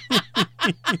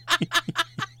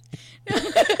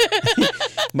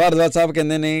 भारद्वाज साहब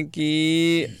कहते हैं कि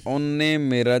उनने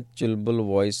मेरा चुलबुल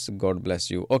voice, god bless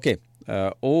you. Okay,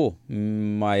 oh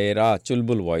Maira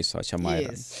चुलबुल वॉइस, अच्छा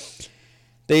मायरा।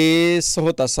 ਤੇ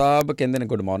ਸਹੋਤਾ ਸਾਹਿਬ ਕਹਿੰਦੇ ਨੇ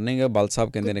ਗੁੱਡ ਮਾਰਨਿੰਗ। ਬਲ ਸਾਹਿਬ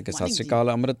ਕਹਿੰਦੇ ਨੇ ਕਿ ਸਤਿ ਸ਼੍ਰੀ ਅਕਾਲ।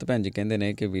 ਅੰਮ੍ਰਿਤ ਭੈਣ ਜੀ ਕਹਿੰਦੇ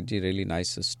ਨੇ ਕਿ ਵੀਰ ਜੀ ਰੀਅਲੀ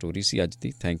ਨਾਈਸ ਸਟੋਰੀ ਸੀ ਅੱਜ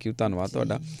ਦੀ, ਥੈਂਕ ਯੂ, ਧੰਨਵਾਦ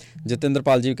ਤੁਹਾਡਾ।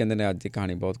 ਜਤਿੰਦਰਪਾਲ ਜੀ ਵੀ ਕਹਿੰਦੇ ਨੇ ਅੱਜ ਦੀ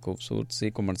ਕਹਾਣੀ ਬਹੁਤ ਖੂਬਸੂਰਤ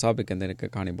ਸੀ। ਘੁੰਮਣ ਸਾਹਿਬ ਵੀ ਕਹਿੰਦੇ ਨੇ ਕਿ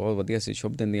ਕਹਾਣੀ ਬਹੁਤ ਵਧੀਆ ਸੀ,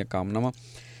 ਸ਼ੁਭ ਦਿਨ ਦੀਆਂ ਕਾਮਨਾਵਾਂ।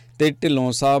 ਤੇ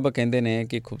ਢਿੱਲੋਂ ਸਾਹਿਬ ਕਹਿੰਦੇ ਨੇ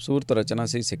ਕਿ ਖੂਬਸੂਰਤ ਰਚਨਾ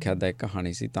ਸੀ, ਸਿੱਖਿਆਦਾਇਕ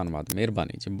ਕਹਾਣੀ ਸੀ। ਧੰਨਵਾਦ,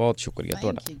 ਮਿਹਰਬਾਨੀ ਜੀ, ਬਹੁਤ ਸ਼ੁਕਰੀਆ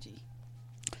ਤੁਹਾਡਾ।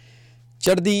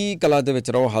 ਚੜ੍ਹਦੀ ਕਲਾ ਦੇ ਵਿੱਚ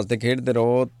ਰਹੋ, ਹੱਸਦੇ ਖੇਡਦੇ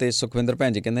ਰਹੋ। ਤੇ ਸੁਖਵਿੰਦਰ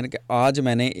ਭੈਣ ਜੀ ਕਹਿੰਦੇ ਨੇ ਕਿ आज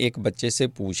मैंने एक बच्चे से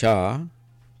पूछा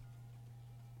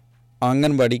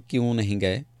आंगनबाड़ी क्यों नहीं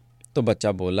गए, तो बच्चा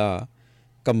बोला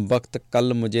कम वक्त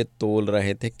कल मुझे तोल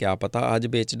रहे थे, क्या पता आज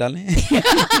बेच डालें।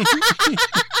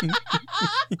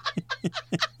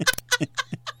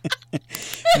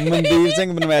 ਮਨਦੀਪ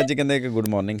ਸਿੰਘ ਬਨਵੈਦ ਜੀ ਕਹਿੰਦੇ ਕਿ good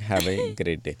morning, have a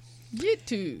great day.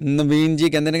 ਨਵੀਨ ਜੀ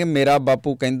ਕਹਿੰਦੇ ਨੇ ਕਿ ਮੇਰਾ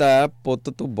ਬਾਪੂ ਕਹਿੰਦਾ ਪੁੱਤ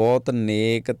ਤੂੰ ਬਹੁਤ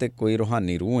ਨੇਕ ਤੇ ਕੋਈ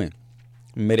ਰੂਹਾਨੀ ਰੂਹ ਹੈ,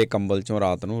 ਮੇਰੇ ਕੰਬਲ ਚੋਂ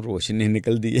ਰਾਤ ਨੂੰ ਰੋਸ਼ਨੀ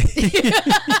ਨਿਕਲਦੀ ਹੈ।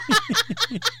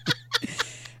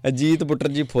 ਅਜੀਤ ਪੁੱਟਰ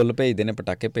ਜੀ ਫੁੱਲ ਭੇਜਦੇ ਨੇ,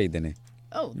 ਪਟਾਕੇ ਭੇਜਦੇ ਨੇ।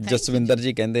 ਜਸਵਿੰਦਰ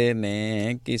ਜੀ ਕਹਿੰਦੇ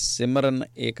ਨੇ ਕਿ ਸਿਮਰਨ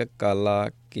ਇੱਕ ਕਾਲਾ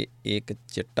ਕਿ ਇੱਕ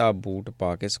ਚਿੱਟਾ ਬੂਟ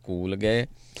ਪਾ ਕੇ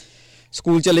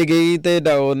ਸਕੂਲ ਚਲੀ ਗਈ ਤੇ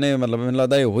ਉਹਨੇ ਮਤਲਬ ਮੈਨੂੰ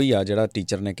ਲੱਗਦਾ ਇਹੋ ਹੀ ਆ ਜਿਹੜਾ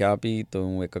ਟੀਚਰ ਨੇ ਕਿਹਾ ਵੀ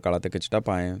ਤੂੰ ਇੱਕ ਕਾਲਾ ਤੇ ਇੱਕ ਚਿੱਟਾ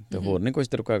ਪਾਏ ਤੇ ਹੋਰ ਨਹੀਂ ਕੁਛ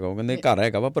ਤੇਰੇ ਕੋਲ ਹੈਗਾ। ਉਹ ਕਹਿੰਦੇ ਘਰ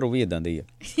ਹੈਗਾ ਵਾ ਪਰ ਉਹ ਵੀ ਇੱਦਾਂ ਦੇ ਹੀ ਆ।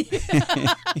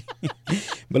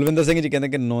 ਬਲਵਿੰਦਰ ਸਿੰਘ ਜੀ ਕਹਿੰਦੇ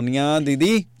ਕਿ ਨੋਨੀਆ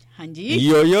ਦੀਦੀ ਹਾਂਜੀ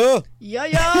ਯੋ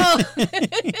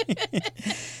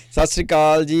ਸਤਿ ਸ਼੍ਰੀ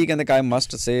ਅਕਾਲ ਜੀ। ਕਹਿੰਦੇ ਕਾਈ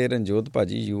ਮਸਟ ਸੇ ਰਣਜੋਧ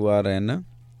ਭਾਜੀ ਯੂ ਆਰ ਐਨ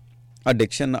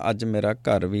ਅਡਿਕਸ਼ਨ। ਅੱਜ ਮੇਰਾ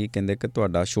ਘਰ ਵੀ ਕਹਿੰਦੇ ਕਿ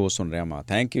ਤੁਹਾਡਾ ਸ਼ੋਅ ਸੁਣ ਰਿਹਾ ਮਾਂ।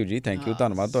 ਥੈਂਕ ਯੂ ਜੀ, ਥੈਂਕ ਯੂ,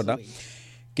 ਧੰਨਵਾਦ ਤੁਹਾਡਾ।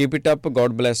 Keep it up,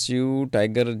 God bless you.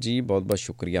 Tiger ਜੀ ਬਹੁਤ ਬਹੁਤ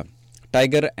ਸ਼ੁਕਰੀਆ।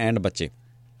 ਟਾਈਗਰ ਐਂਡ ਬੱਚੇ,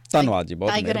 ਧੰਨਵਾਦ ਜੀ,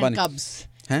 ਬਹੁਤ ਮਿਹਰਬਾਨੀ।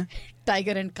 ਹੈਂ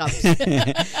ਟਾਈਗਰ ਐਂਡ ਕਬਸ।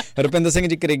 ਰੁਪਿੰਦਰ ਸਿੰਘ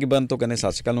ਜੀ ਕਰੇਗੀ ਬੰਦ ਤੋਂ ਕਹਿੰਦੇ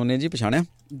ਸਤਿ ਸ਼੍ਰੀ ਅਕਾਲ ਨੋਨੀਆ ਜੀ, ਪਛਾਣਿਆ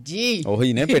ਜੀ,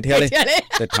 ਉਹੀ ਨੇ ਪੇਠੇ ਵਾਲੇ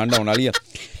ਤੇ ਠੰਡ ਆਉਣ ਵਾਲੀ ਆ।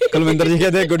 ਕੁਲਵਿੰਦਰ ਜੀ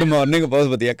ਕਹਿੰਦੇ ਗੁੱਡ ਮਾਰਨਿੰਗ, ਬਹੁਤ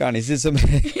ਵਧੀਆ ਕਹਾਣੀ ਸੀ।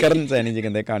 ਕਰਨ ਸੈਣੀ ਜੀ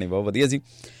ਕਹਿੰਦੇ ਕਹਾਣੀ ਬਹੁਤ ਵਧੀਆ ਸੀ,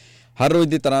 ਹਰ ਰੋਜ਼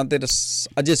ਦੀ ਤਰ੍ਹਾਂ। ਤੇ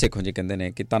ਅਜੇ ਸੇਖੋਂ ਜੀ ਕਹਿੰਦੇ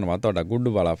ਨੇ ਕਿ ਧੰਨਵਾਦ ਤੁਹਾਡਾ, ਗੁੱਡ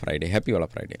ਵਾਲਾ ਫਰਾਈਡੇ, ਹੈਪੀ ਵਾਲਾ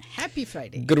ਫਰਾਈਡੇ, ਹੈਪੀ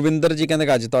ਫਰਾਈਡੇ। ਗੁਰਵਿੰਦਰ ਜੀ ਕਹਿੰਦੇ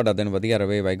ਕਿ ਅੱਜ ਤੁਹਾਡਾ ਦਿਨ ਵਧੀਆ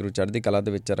ਰਵੇ, ਵਾਹਿਗੁਰੂ ਚੜ੍ਹਦੀ ਕਲਾ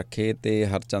ਦੇ ਵਿੱਚ ਰੱਖੇ। ਤੇ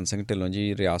ਹਰਚੰਦ ਸਿੰਘ ਢਿੱਲੋਂ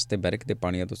ਜੀ ਰਿਆਸਤ ਤੇ ਬੈਰਕ ਦੇ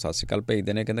ਪਾਣੀਆਂ ਤੋਂ ਸਤਿ ਸ਼੍ਰੀ ਅਕਾਲ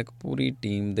ਭੇਜਦੇ ਨੇ। ਕਹਿੰਦੇ ਪੂਰੀ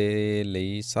ਟੀਮ ਦੇ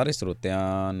ਲਈ ਸਾਰੇ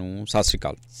ਸਰੋਤਿਆਂ ਨੂੰ ਸਤਿ ਸ਼੍ਰੀ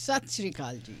ਅਕਾਲ। ਸਤਿ ਸ਼੍ਰੀ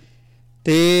ਅਕਾਲ ਜੀ।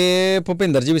 ਤੇ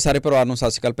ਭੁਪਿੰਦਰ ਜੀ ਵੀ ਸਾਰੇ ਪਰਿਵਾਰ ਨੂੰ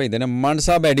ਸਤਿ ਸ਼੍ਰੀ ਅਕਾਲ ਭੇਜਦੇ ਨੇ। ਮਨ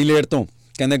ਸਾਹਿਬ ਐਡੀਲੇਡ ਤੋਂ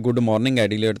ਕਹਿੰਦੇ ਗੁੱਡ ਮਾਰਨਿੰਗ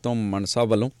ਐਡੀਲੇਡ ਤੋਂ ਮਨ ਸਾਹਿਬ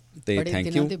ਵੱਲੋਂ, ਤੇ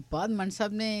ਥੈਂਕ ਯੂ। ਬਾਅਦ ਮਨ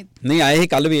ਸਾਹਿਬ ਨੇ ਨਹੀਂ ਆਏ ਸੀ,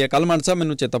 ਕੱਲ ਵੀ ਹੈ। ਕੱਲ ਮਨ ਸਾਹਿਬ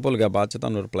ਮੈਨੂੰ ਚੇਤਾ ਭੁੱਲ ਗਿਆ ਬਾਅਦ ਚ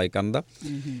ਤੁਹਾਨੂੰ ਰਿਪਲਾਈ ਕਰਨ ਦਾ,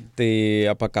 ਤੇ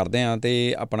ਆਪਾਂ ਕਰਦੇ ਹਾਂ। ਤੇ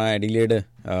ਆਪਣਾ ਐਡੀਲੇਡ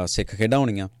ਸਿੱਖ ਖੇਡਾਂ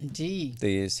ਹੋਣੀਆਂ ਜੀ,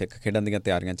 ਤੇ ਸਿੱਖ ਖੇਡਾਂ ਦੀਆਂ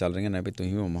ਤਿਆਰੀਆਂ ਚੱਲ ਰਹੀਆਂ ਨੇ ਵੀ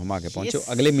ਤੁਸੀਂ ਹੁਮ ਹੁਮਾ ਕੇ ਪਹੁੰਚੋ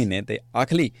ਅਗਲੇ ਮਹੀਨੇ। ਤੇ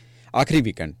ਆਖਰੀ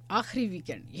ਵੀਕਐਂਡ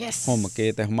ਯੈਸ ਘੁੰਮ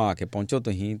ਕੇ ਤੇ ਹਮਾ ਕੇ ਪਹੁੰਚੋ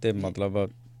ਤੁਸੀਂ ਤੇ ਮਤਲਬ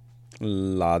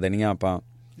ਲਾ ਦੇਣੀਆਂ ਆਪਾਂ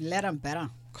ਲਹਿਰਾਂ ਪੈਰਾਂ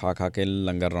ਖਾ ਕੇ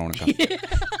ਲੰਗਰ ਰੌਣਕਾਂ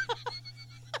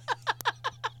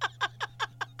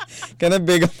कहते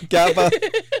बेगम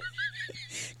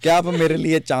क्या आप मेरे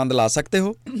लिए चांद ला सकते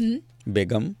हो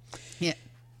बेगम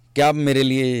क्या आप मेरे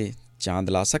लिए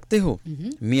चांद ला सकते हो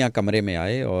मियाँ कमरे में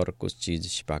आए और कुछ चीज़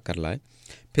छिपा कर लाए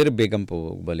फिर बेगम को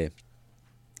बोले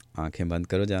आंखें बंद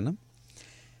करो जाना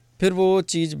फिर वो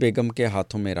चीज़ बेगम के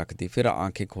हाथों में रख दी फिर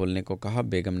आंखें खोलने को कहा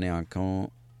बेगम ने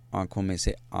आंखों में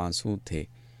से आंसू थे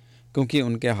क्योंकि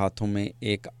उनके हाथों में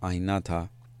एक आईना था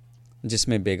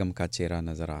जिसमें बेगम का चेहरा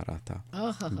नज़र आ रहा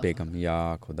था बेगम या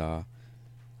खुदा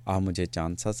आप मुझे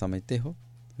चांद सा समझते हो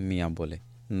मियाँ बोले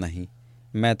नहीं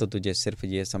मैं तो तुझे सिर्फ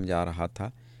ये समझा रहा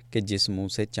था कि जिस मुंह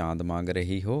से चांद मांग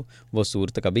रही हो वो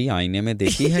सूरत कभी आईने में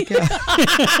देखी है क्या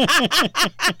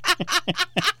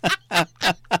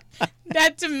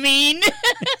That's mean.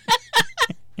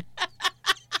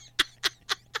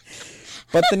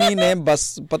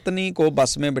 पत्नी को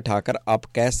बस में बिठाकर आप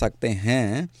कह सकते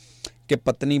हैं कि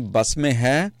पत्नी बस में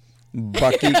है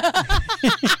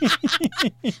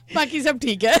बाकी सब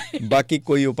ठीक है बाकी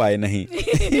कोई उपाय नहीं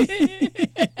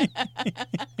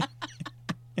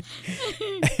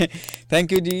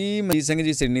थैंक यू जी ਮਨਜੀਤ ਸਿੰਘ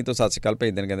ਜੀ ਸਿਡਨੀ ਤੋਂ ਸਤਿ ਸ਼੍ਰੀ ਅਕਾਲ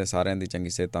ਭੇਜਦੇ ਨੇ ਕਹਿੰਦੇ ਸਾਰਿਆਂ ਦੀ ਚੰਗੀ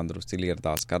ਸਿਹਤ ਤੰਦਰੁਸਤੀ ਲਈ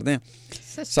ਅਰਦਾਸ ਕਰਦੇ हैं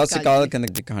ਸਤਿ ਸ਼੍ਰੀ ਅਕਾਲ ਕਹਿੰਦੇ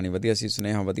जी कहानी ਵਧੀਆ ਸੀ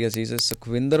सुनेहा ਵਧੀਆ ਸੀ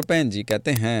सुखविंदर बहन जी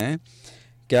कहते हैं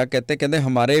क्या कहते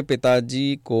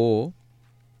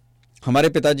हमारे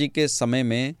पिताजी के समय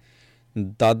में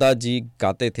दादाजी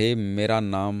गाते थे मेरा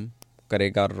नाम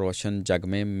करेगा रोशन जग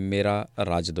में मेरा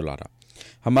राज दुलारा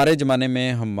हमारे ज़माने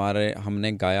में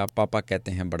हमने गाया पापा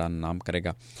कहते हैं बड़ा नाम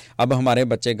करेगा अब हमारे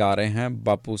बच्चे गा रहे हैं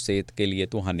बापू सेहत के लिए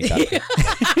तू हानिकारक है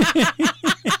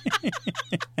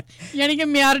यानी कि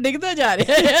म्यार डिगदा जा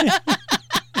रहा है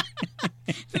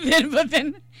दिन ब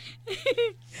दिन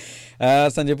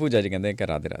संजय पूजा जी कहते हैं कि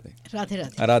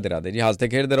राधे राधे जी हੱਸਦੇ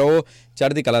ਖੇਡਦੇ ਰਹੋ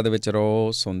ਚੜ੍ਹਦੀ ਕਲਾ ਦੇ ਵਿੱਚ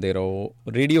ਰਹੋ ਸੁਣਦੇ ਰਹੋ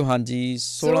ਰੇਡੀਓ ਹਾਂਜੀ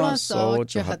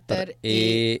 1674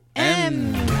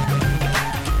 AM